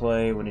Colonel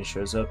Clay. When he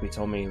shows up, he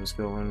told me he was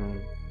going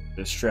to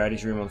the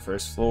strategy room on the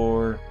first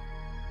floor.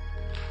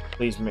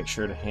 Please make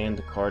sure to hand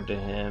the card to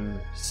him,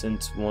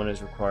 since one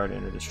is required to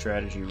enter the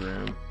strategy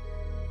room.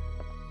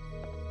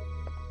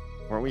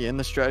 Weren't we in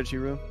the strategy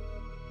room?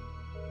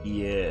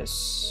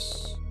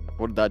 Yes.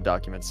 What did that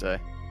document say?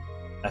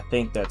 I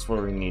think that's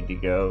where we need to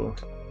go.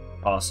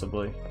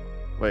 Possibly.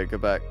 Wait, go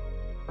back.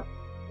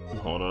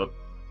 Hold up.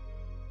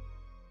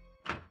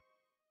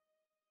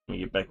 Let me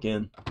get back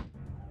in.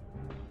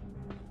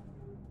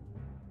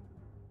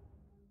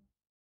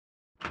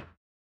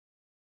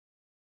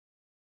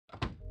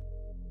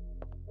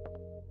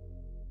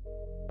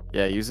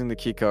 Yeah, using the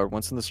key card.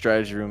 Once in the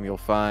strategy room, you'll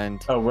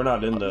find... Oh, we're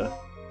not in the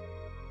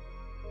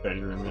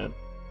strategy room yet.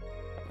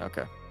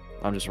 Okay.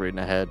 I'm just reading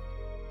ahead.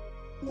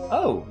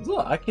 Oh,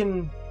 look,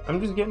 I'm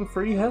just getting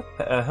free health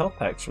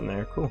packs from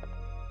there. Cool.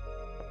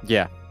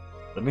 Yeah.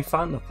 Let me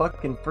find the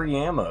fucking free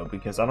ammo,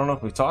 because I don't know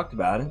if we talked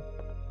about it.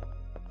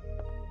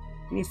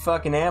 We need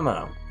fucking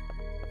ammo.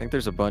 I think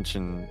there's a bunch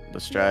in the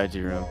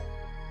strategy room.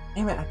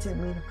 Damn it, I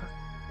didn't mean to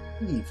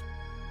fucking leave.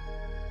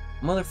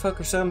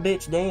 Motherfucker, son,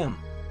 bitch, damn.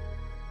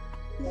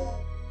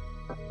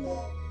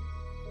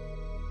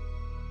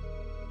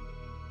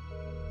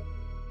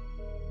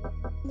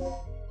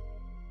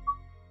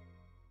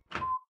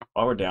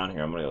 While we're down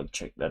here, I'm gonna go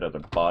check that other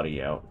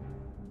body out.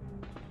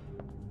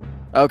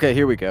 Okay,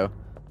 here we go.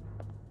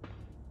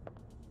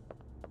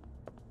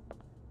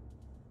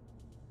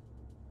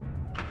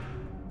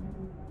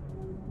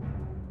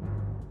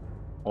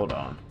 Hold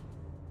on.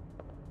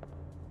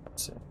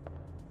 Let's see.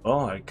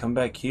 Oh, I come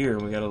back here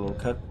and we got a little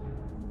cut.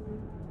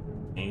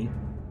 Hey.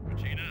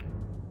 Regina,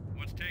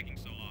 what's taking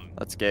so long?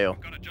 That's Gale.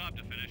 I've got a job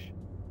to finish.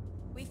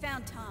 We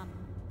found Tom.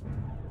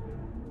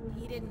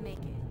 He didn't make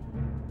it.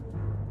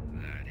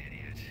 That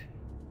idiot.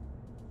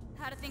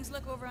 How do things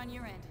look over on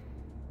your end?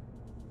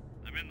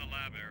 I'm in the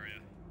lab area.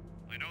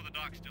 I know the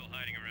doc's still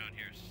hiding around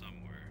here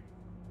somewhere.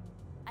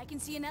 I can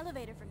see an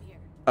elevator from here.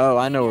 Oh,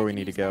 I know Maybe where we can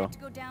need to use go. that to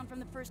go down from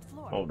the first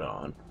floor. Hold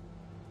on.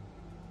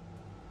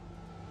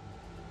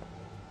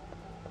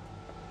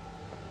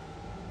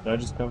 Did I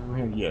just come from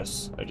here?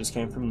 Yes, I just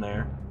came from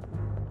there.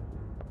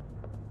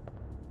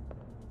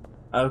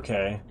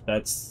 Okay,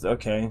 that's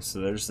okay.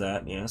 So there's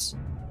that. Yes.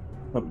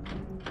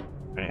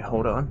 Alright,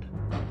 hold on.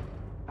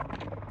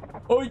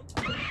 Oi!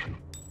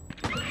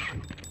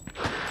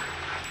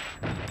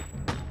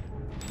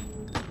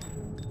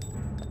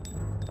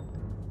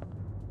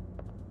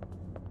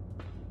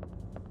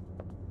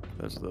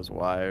 Those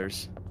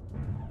wires.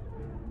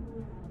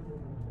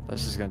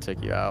 That's just gonna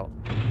take you out.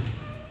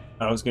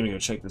 I was gonna go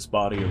check this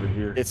body over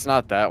here. It's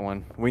not that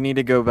one. We need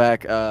to go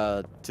back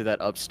to that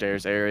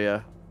upstairs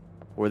area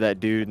where that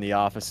dude in the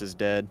office is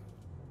dead.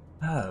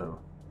 Oh.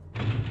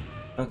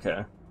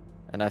 Okay.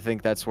 And I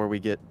think that's where we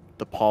get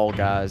the Paul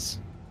guys.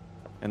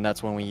 And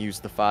that's when we use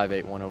the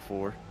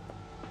 58104.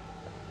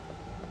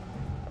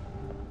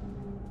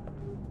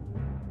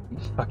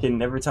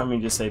 Fucking every time you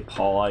just say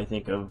Paul, I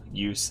think of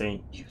you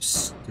saying, you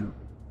stupid.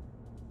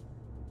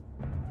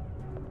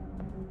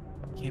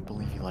 Can't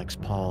believe he likes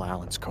Paul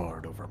Allen's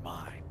card over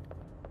mine.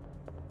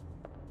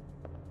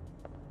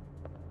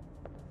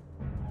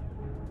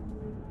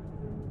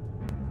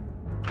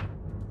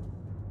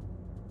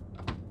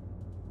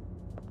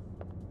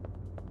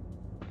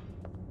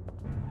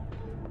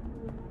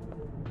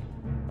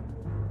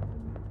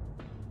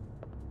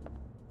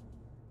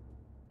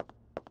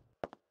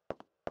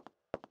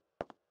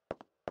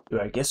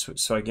 I guess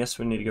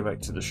we need to go back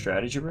to the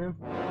strategy room.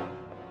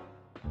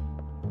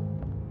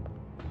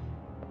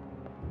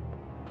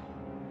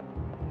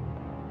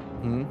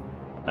 Hmm?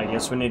 I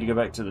guess we need to go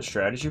back to the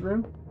strategy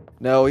room.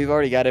 No, we've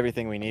already got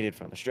everything we needed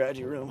from the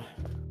strategy room.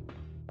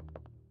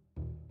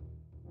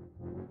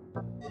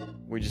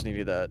 We just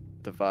needed that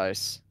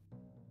device.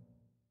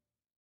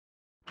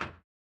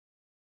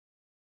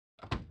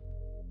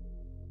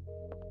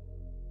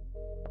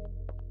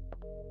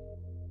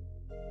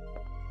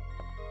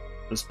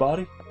 This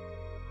body?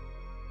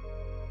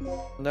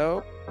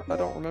 No, I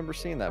don't remember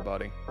seeing that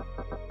body.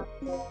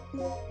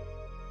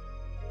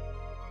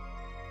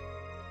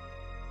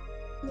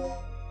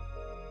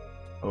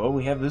 Well,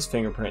 we have this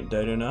fingerprint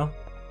data now.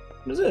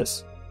 What is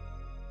this?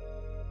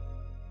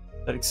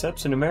 That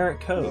accepts a numeric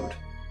code.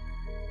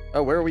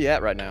 Oh, where are we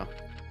at right now?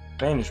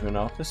 Management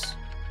office.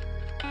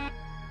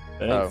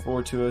 That Oh. ain't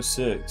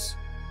 4206.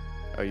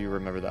 Oh, you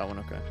remember that one?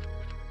 Okay.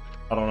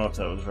 I don't know if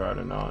that was right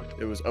or not.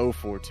 It was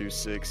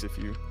 0426 if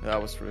you...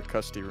 That was for the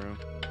custody room.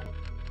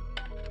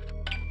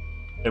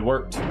 It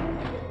worked.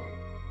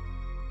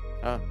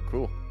 Ah,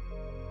 cool.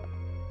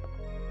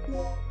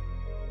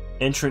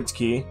 Entrance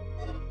key.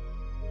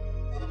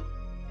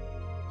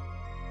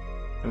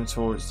 Going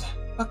towards...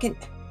 Fucking...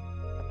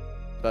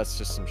 That's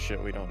just some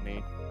shit we don't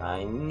need.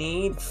 I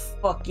need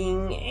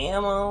fucking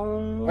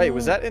ammo. Wait,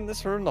 was that in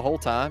this room the whole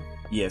time?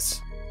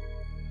 Yes.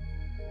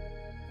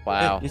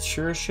 Wow. It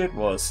sure as shit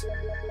was.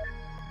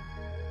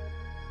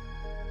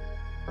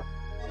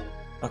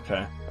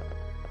 Okay.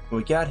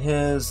 We got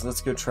his.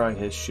 Let's go try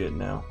his shit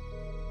now.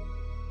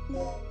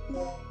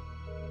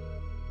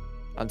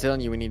 I'm telling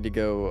you, we need to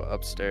go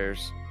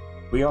upstairs.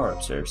 We are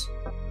upstairs.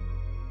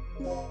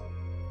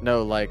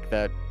 No, like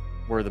that,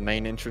 where the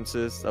main entrance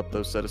is, up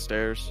those set of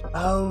stairs.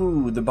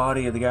 Oh, the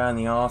body of the guy in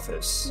the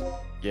office.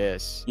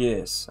 Yes.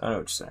 Yes, I know what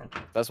you're saying.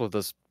 That's what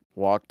this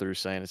walkthrough's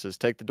saying. It says,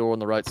 take the door on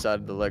the right side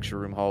of the lecture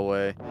room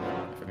hallway.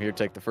 From here,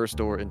 take the first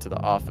door into the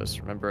office.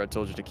 Remember, I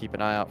told you to keep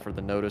an eye out for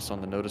the notice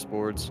on the notice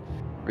boards.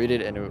 Read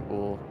it, and it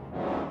will...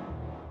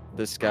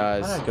 This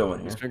guy's... Why not go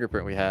in This here?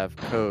 fingerprint we have,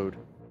 code.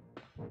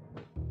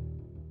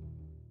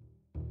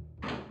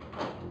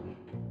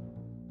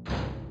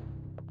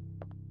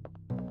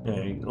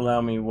 Yeah,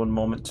 allow me one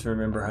moment to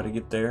remember how to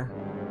get there.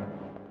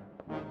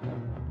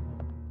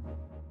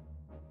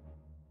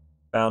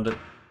 Found it.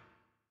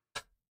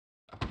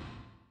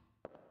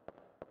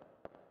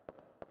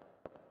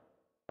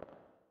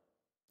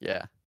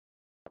 Yeah.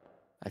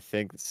 I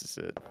think this is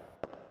it.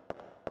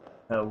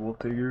 Hell, we'll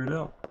figure it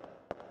out.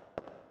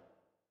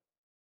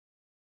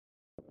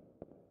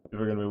 If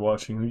we're gonna be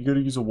watching, you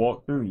gotta use a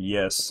walkthrough?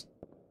 Yes.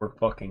 We're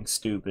fucking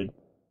stupid.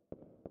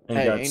 And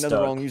Hey, got ain't stuck.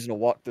 nothing wrong using a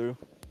walkthrough.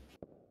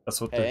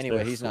 That's what Hey, they're anyway,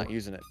 there he's not for.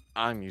 using it.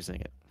 I'm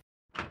using it.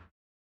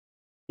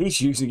 He's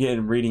using it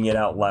and reading it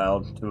out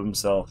loud to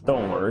himself.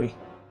 Don't worry.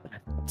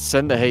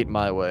 Send the hate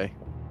my way.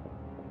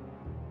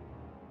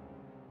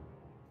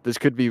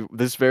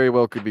 This very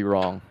well could be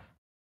wrong.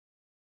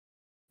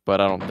 But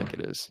I don't think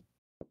it is.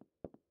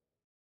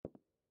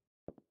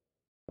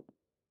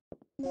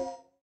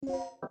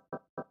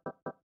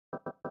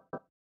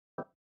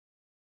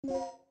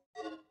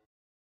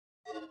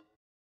 I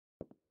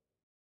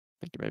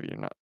think maybe you're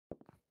not.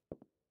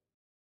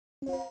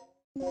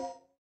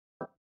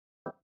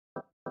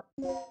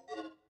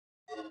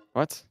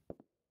 What?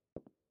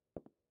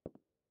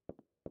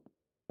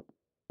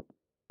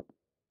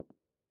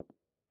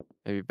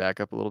 Maybe back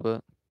up a little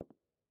bit.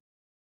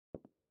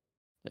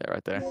 Yeah,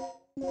 right there.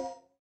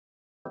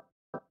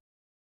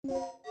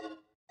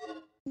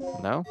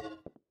 No?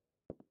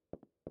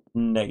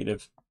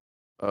 Negative.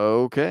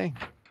 Okay.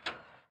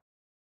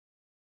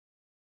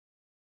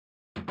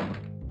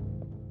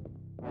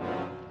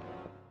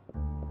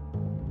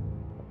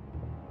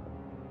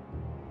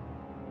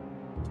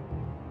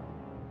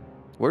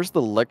 Where's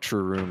the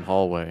lecture room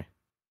hallway?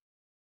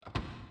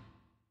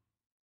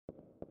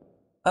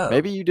 Oh.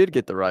 Maybe you did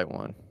get the right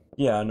one.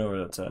 Yeah, I know where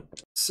that's at.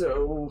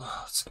 So,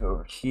 let's go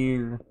over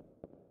here.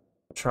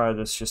 Try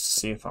this just to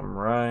see if I'm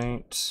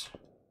right.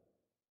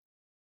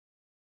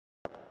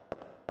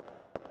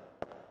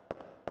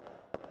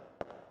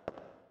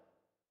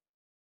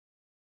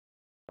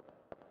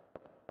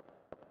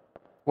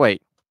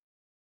 Wait.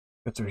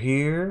 Go through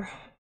here.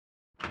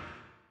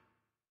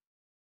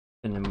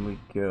 And then we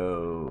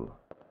go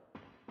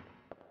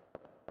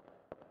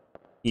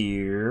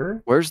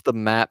here. Where's the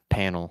map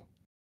panel?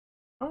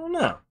 I don't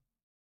know.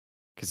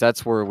 Because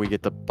that's where we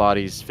get the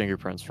body's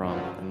fingerprints from,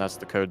 and that's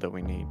the code that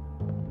we need.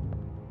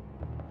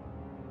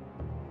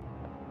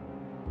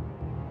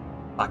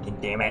 Fucking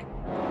damn it.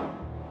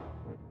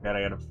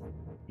 I gotta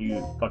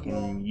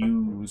fucking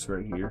use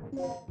right here.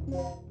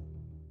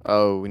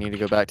 Oh, we need to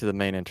go back to the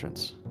main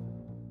entrance.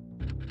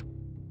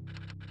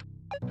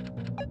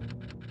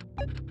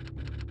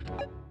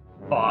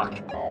 Fuck.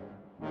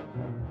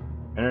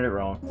 Entered it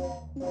wrong.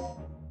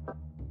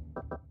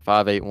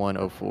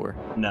 58104.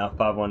 No,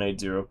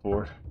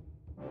 51804.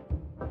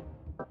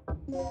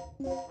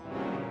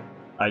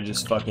 I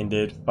just fucking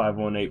did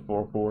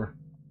 51844.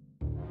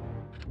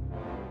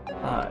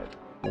 5,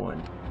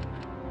 1.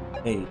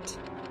 8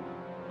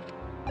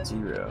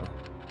 0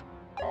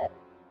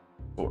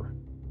 4.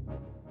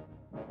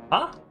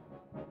 Huh?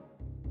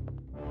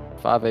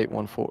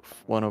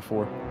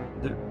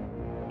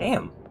 5814104.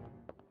 Damn.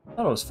 I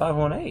thought it was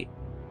 518.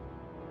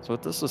 That's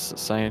what this is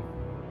saying.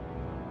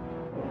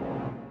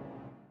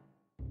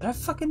 Did I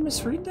fucking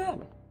misread that?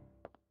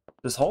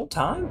 This whole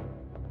time?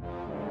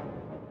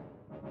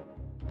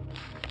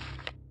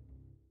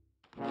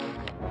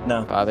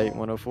 No.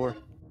 58104.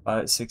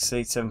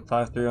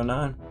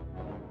 56875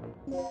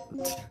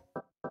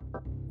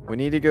 We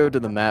need to go to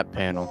the map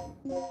panel.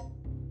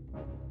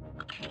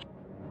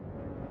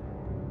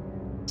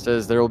 It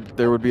says there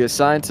would be a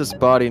scientist's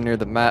body near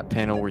the map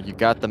panel where you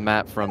got the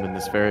map from in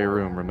this very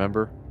room,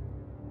 remember?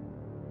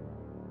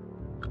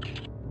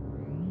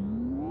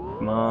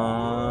 Come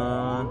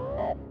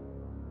on.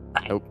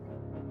 Nope.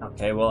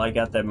 Okay, well, I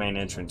got that main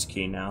entrance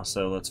key now,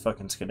 so let's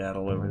fucking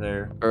skedaddle over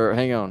there. Or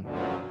hang on.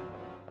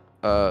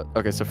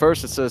 Okay, so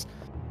first it says,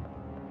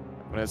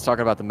 when it's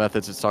talking about the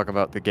methods, it's talking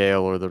about the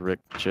Gale or the Rick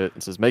shit.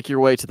 It says, make your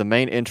way to the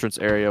main entrance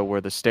area where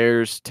the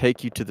stairs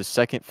take you to the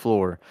second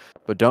floor,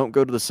 but don't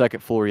go to the second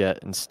floor yet.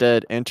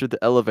 Instead, enter the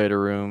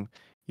elevator room.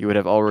 You would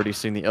have already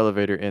seen the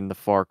elevator in the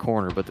far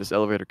corner, but this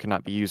elevator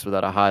cannot be used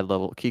without a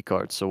high-level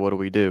keycard, so what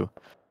do?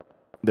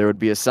 There would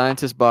be a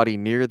scientist's body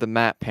near the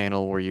map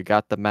panel where you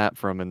got the map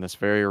from in this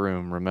very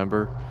room,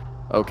 remember?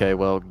 Okay,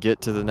 well,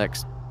 get to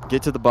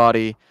the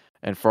body,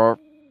 and far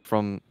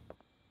from...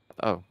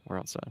 Oh, we're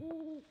outside.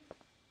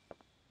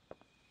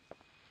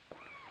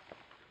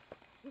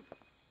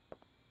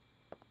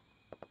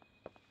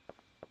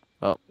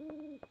 Oh,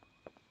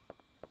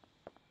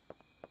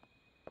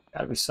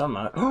 Gotta be some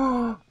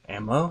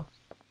ammo.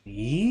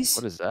 Please?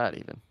 what is that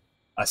even?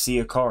 I see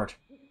a card.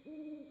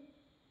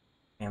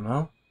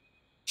 Ammo.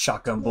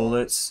 Shotgun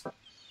bullets.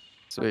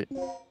 Sweet.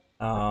 What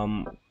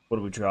are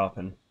we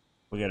dropping?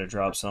 We gotta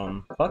drop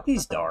some. Fuck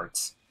these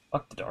darts.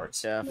 Fuck the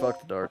darts. Yeah,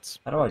 fuck the darts.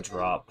 How do I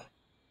drop?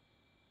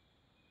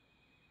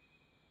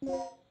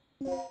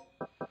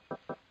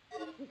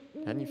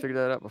 Hadn't you figured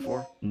that out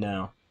before?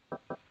 No.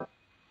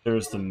 There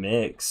was the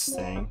mix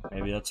thing.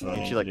 Maybe that's what I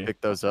Can't need you to like do.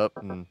 pick those up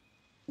and...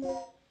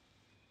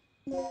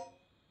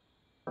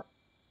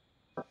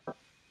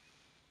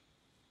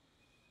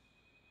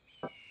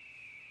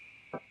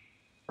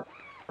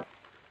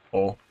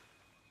 Oh.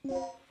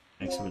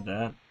 Mix it with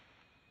that.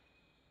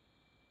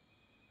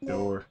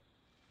 Sure.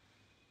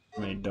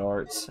 Made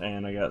darts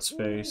and I got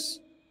space.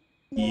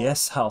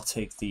 Yes, I'll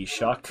take the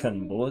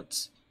shotgun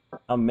bullets.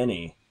 How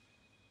many?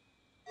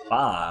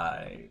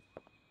 5.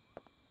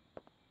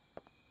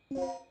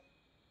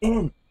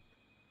 In.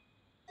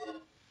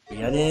 We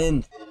got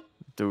in.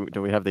 Do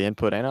we have the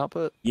input and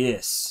output?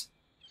 Yes.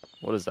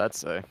 What does that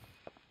say?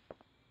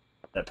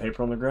 That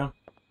paper on the ground?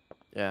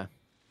 Yeah.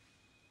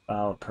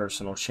 File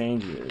personal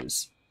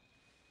changes.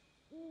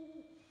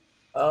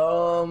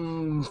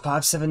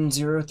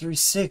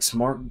 57036,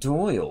 Mark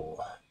Doyle.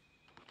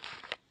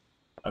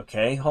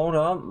 Okay, hold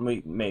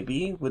on.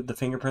 Maybe with the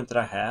fingerprint that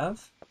I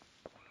have?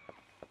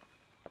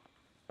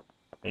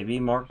 Maybe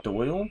Mark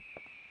Doyle?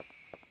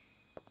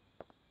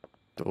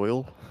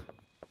 Doyle?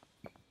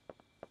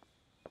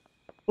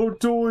 Oh,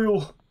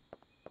 Doyle!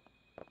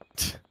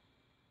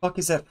 Fuck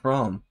is that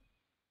from?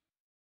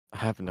 I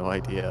have no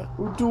idea.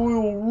 Oh,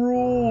 Doyle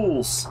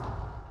rules!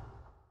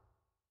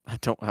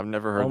 I've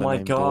never heard Oh the my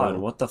name god, Doyle.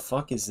 what the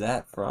fuck is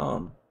that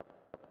from?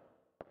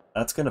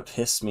 That's gonna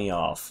piss me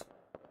off.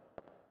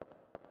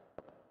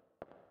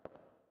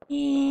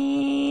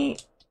 Holy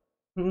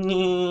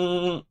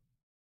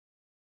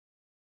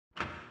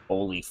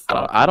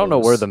fuck. I don't know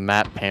where Lois. the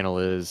map panel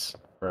is.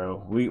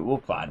 Bro, we'll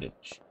find it.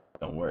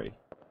 Don't worry.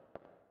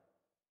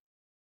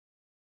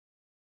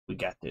 We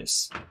got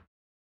this.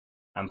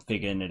 I'm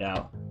figuring it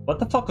out. What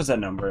the fuck was that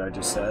number I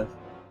just said?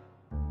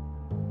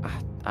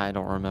 I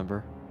don't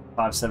remember.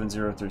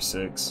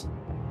 57036.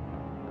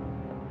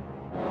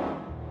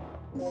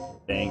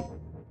 Dang.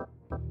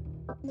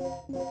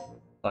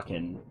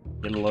 Fucking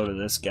get a load of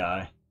this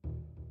guy.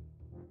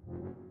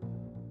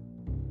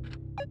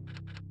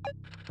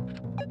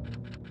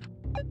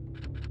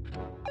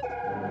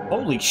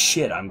 Holy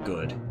shit, I'm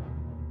good.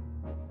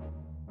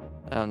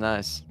 Oh,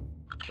 nice.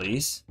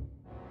 Please?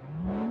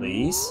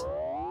 Please?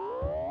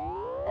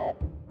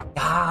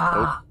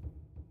 Ah!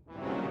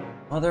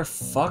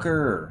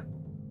 Motherfucker!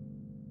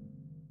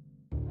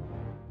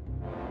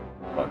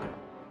 Fuck it.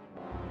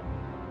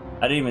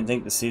 I didn't even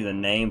think to see the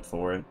name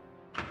for it.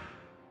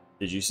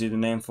 Did you see the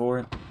name for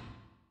it?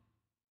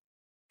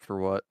 For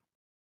what?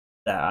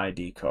 That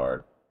ID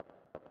card.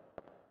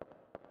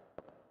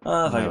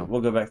 No.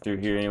 We'll go back through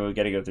here anyway. We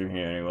gotta go through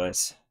here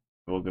anyways.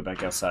 We'll go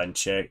back outside and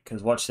check.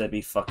 Cause watch that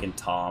be fucking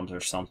Tom's or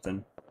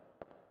something.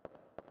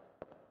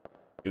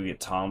 You'll get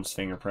Tom's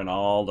fingerprint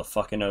all the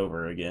fucking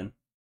over again.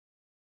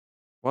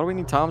 Why do we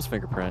need Tom's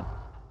fingerprint?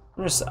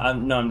 I'm just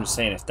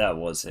saying if that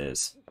was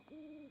his.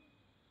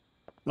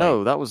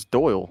 No, that was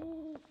Doyle.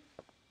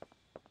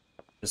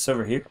 This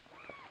over here?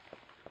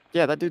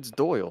 Yeah, that dude's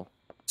Doyle.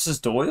 This is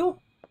Doyle?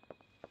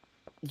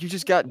 You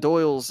just got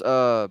Doyle's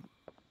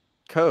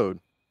code.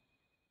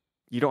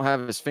 You don't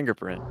have his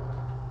fingerprint.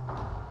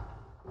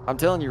 I'm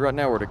telling you right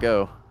now where to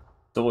go.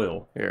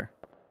 Doyle. Here.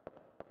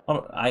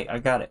 Oh, I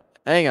got it.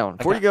 Hang on.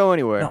 Before you got- go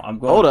anywhere. No, I'm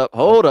going. Hold up.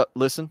 Hold up.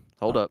 Listen.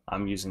 Hold up.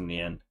 I'm using the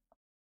N.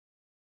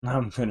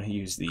 I'm gonna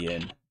use the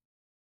N.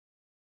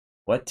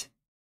 What?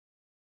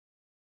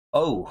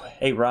 Oh,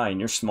 hey Ryan,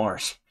 you're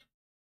smart.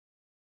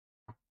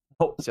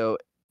 Oh, So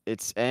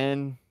it's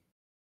N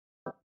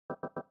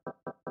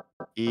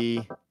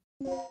E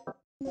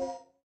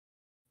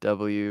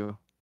W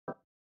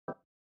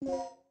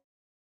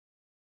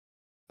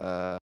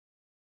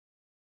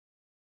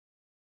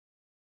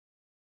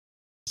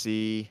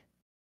C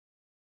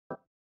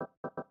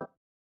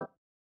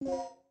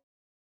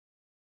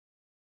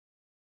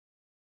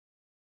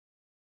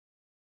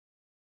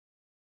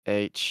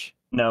H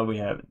no, we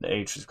have the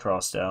H is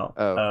crossed out.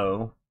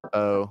 Oh. O,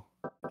 O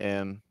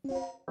M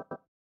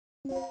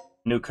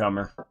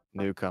newcomer.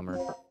 newcomer.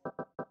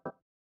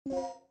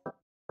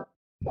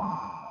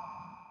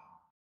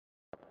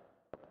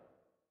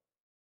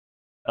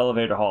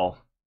 Elevator hall.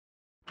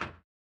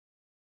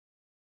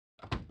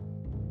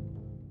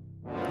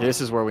 This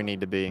is where we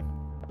need to be.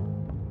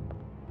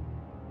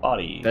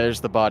 Body.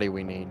 There's the body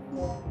we need.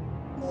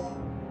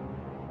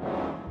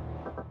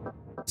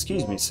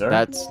 Excuse me, sir.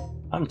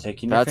 I'm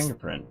taking your that's-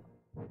 fingerprint.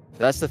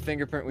 That's the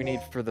fingerprint we need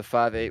for the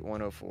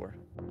 58104.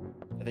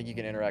 I think you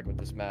can interact with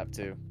this map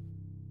too.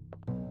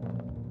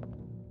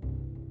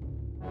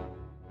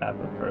 Map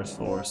of first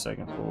floor,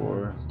 second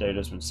floor.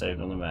 Data's been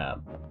saved on the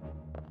map.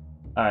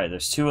 Alright,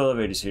 there's 2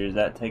 elevators here.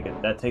 That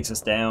takes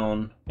us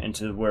down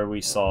into where we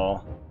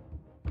saw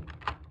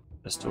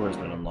this door's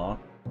been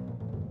unlocked.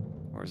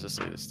 Where does this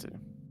lead us to?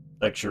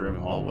 Lecture room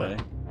hallway.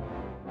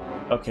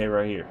 Okay,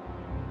 right here.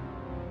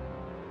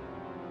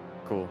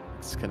 Cool.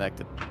 It's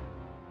connected.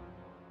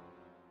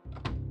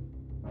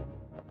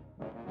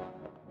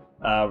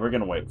 We're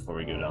gonna wait before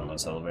we go down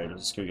those elevators.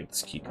 Let's go get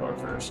this key card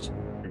first.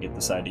 Or get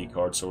this ID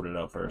card sorted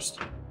out first.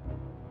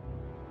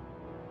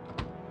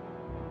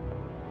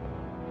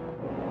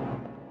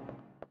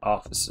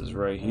 Office is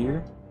right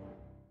here.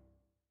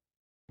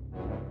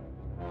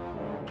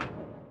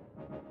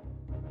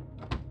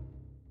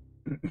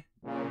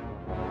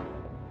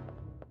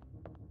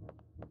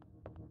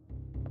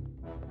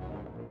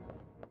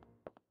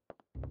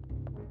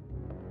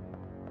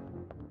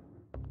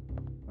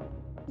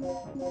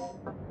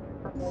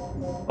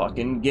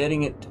 Fucking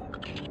getting it.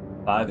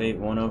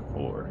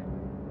 58104.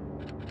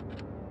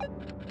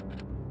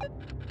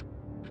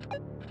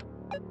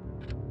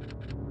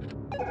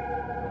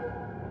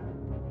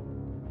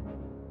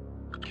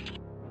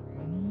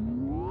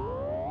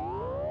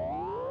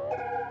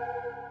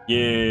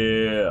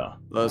 Yeah.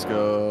 Let's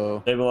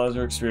go.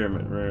 Stabilizer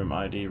experiment room.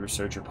 ID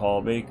researcher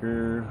Paul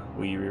Baker.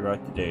 Will you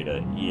rewrite the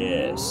data?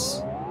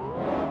 Yes.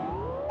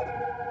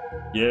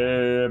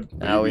 Yeah.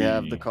 Now we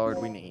have baby. the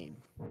card we need.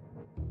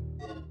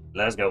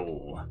 Let's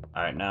go.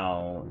 Alright,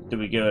 now, do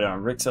we go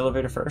down Rick's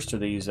elevator first, or do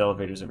they use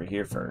elevators over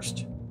here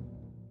first?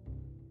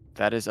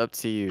 That is up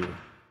to you.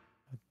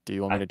 Do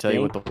you want me I to tell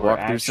you what the think we're walkthrough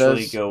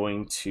actually says?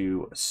 going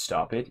to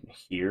stop it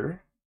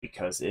here,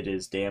 because it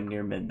is damn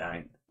near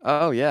midnight.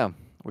 Oh yeah,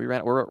 we're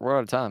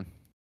out of time.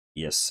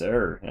 Yes,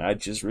 sir. And I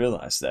just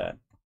realized that.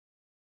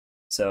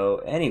 So,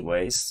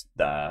 anyways,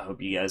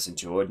 hope you guys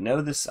enjoyed.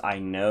 I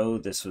know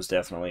this was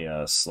definitely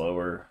a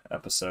slower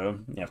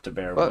episode. You have to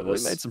bear But with we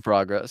us. made some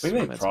progress. We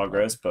made some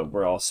progress, but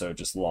we're also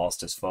just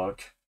lost as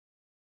fuck.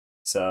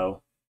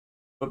 So,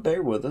 but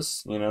bear with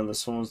us. You know,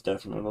 this one was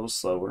definitely a little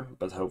slower,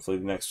 but hopefully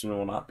the next one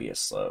will not be as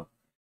slow.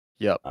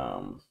 Yep.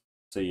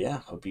 So yeah,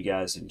 hope you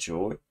guys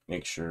enjoy.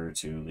 Make sure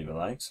to leave a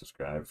like,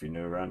 subscribe if you're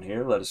new around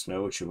here. Let us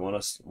know what you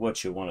want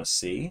to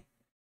see.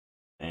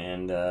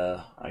 And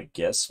I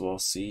guess we'll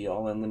see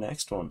y'all in the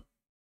next one.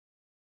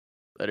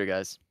 Later,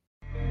 guys.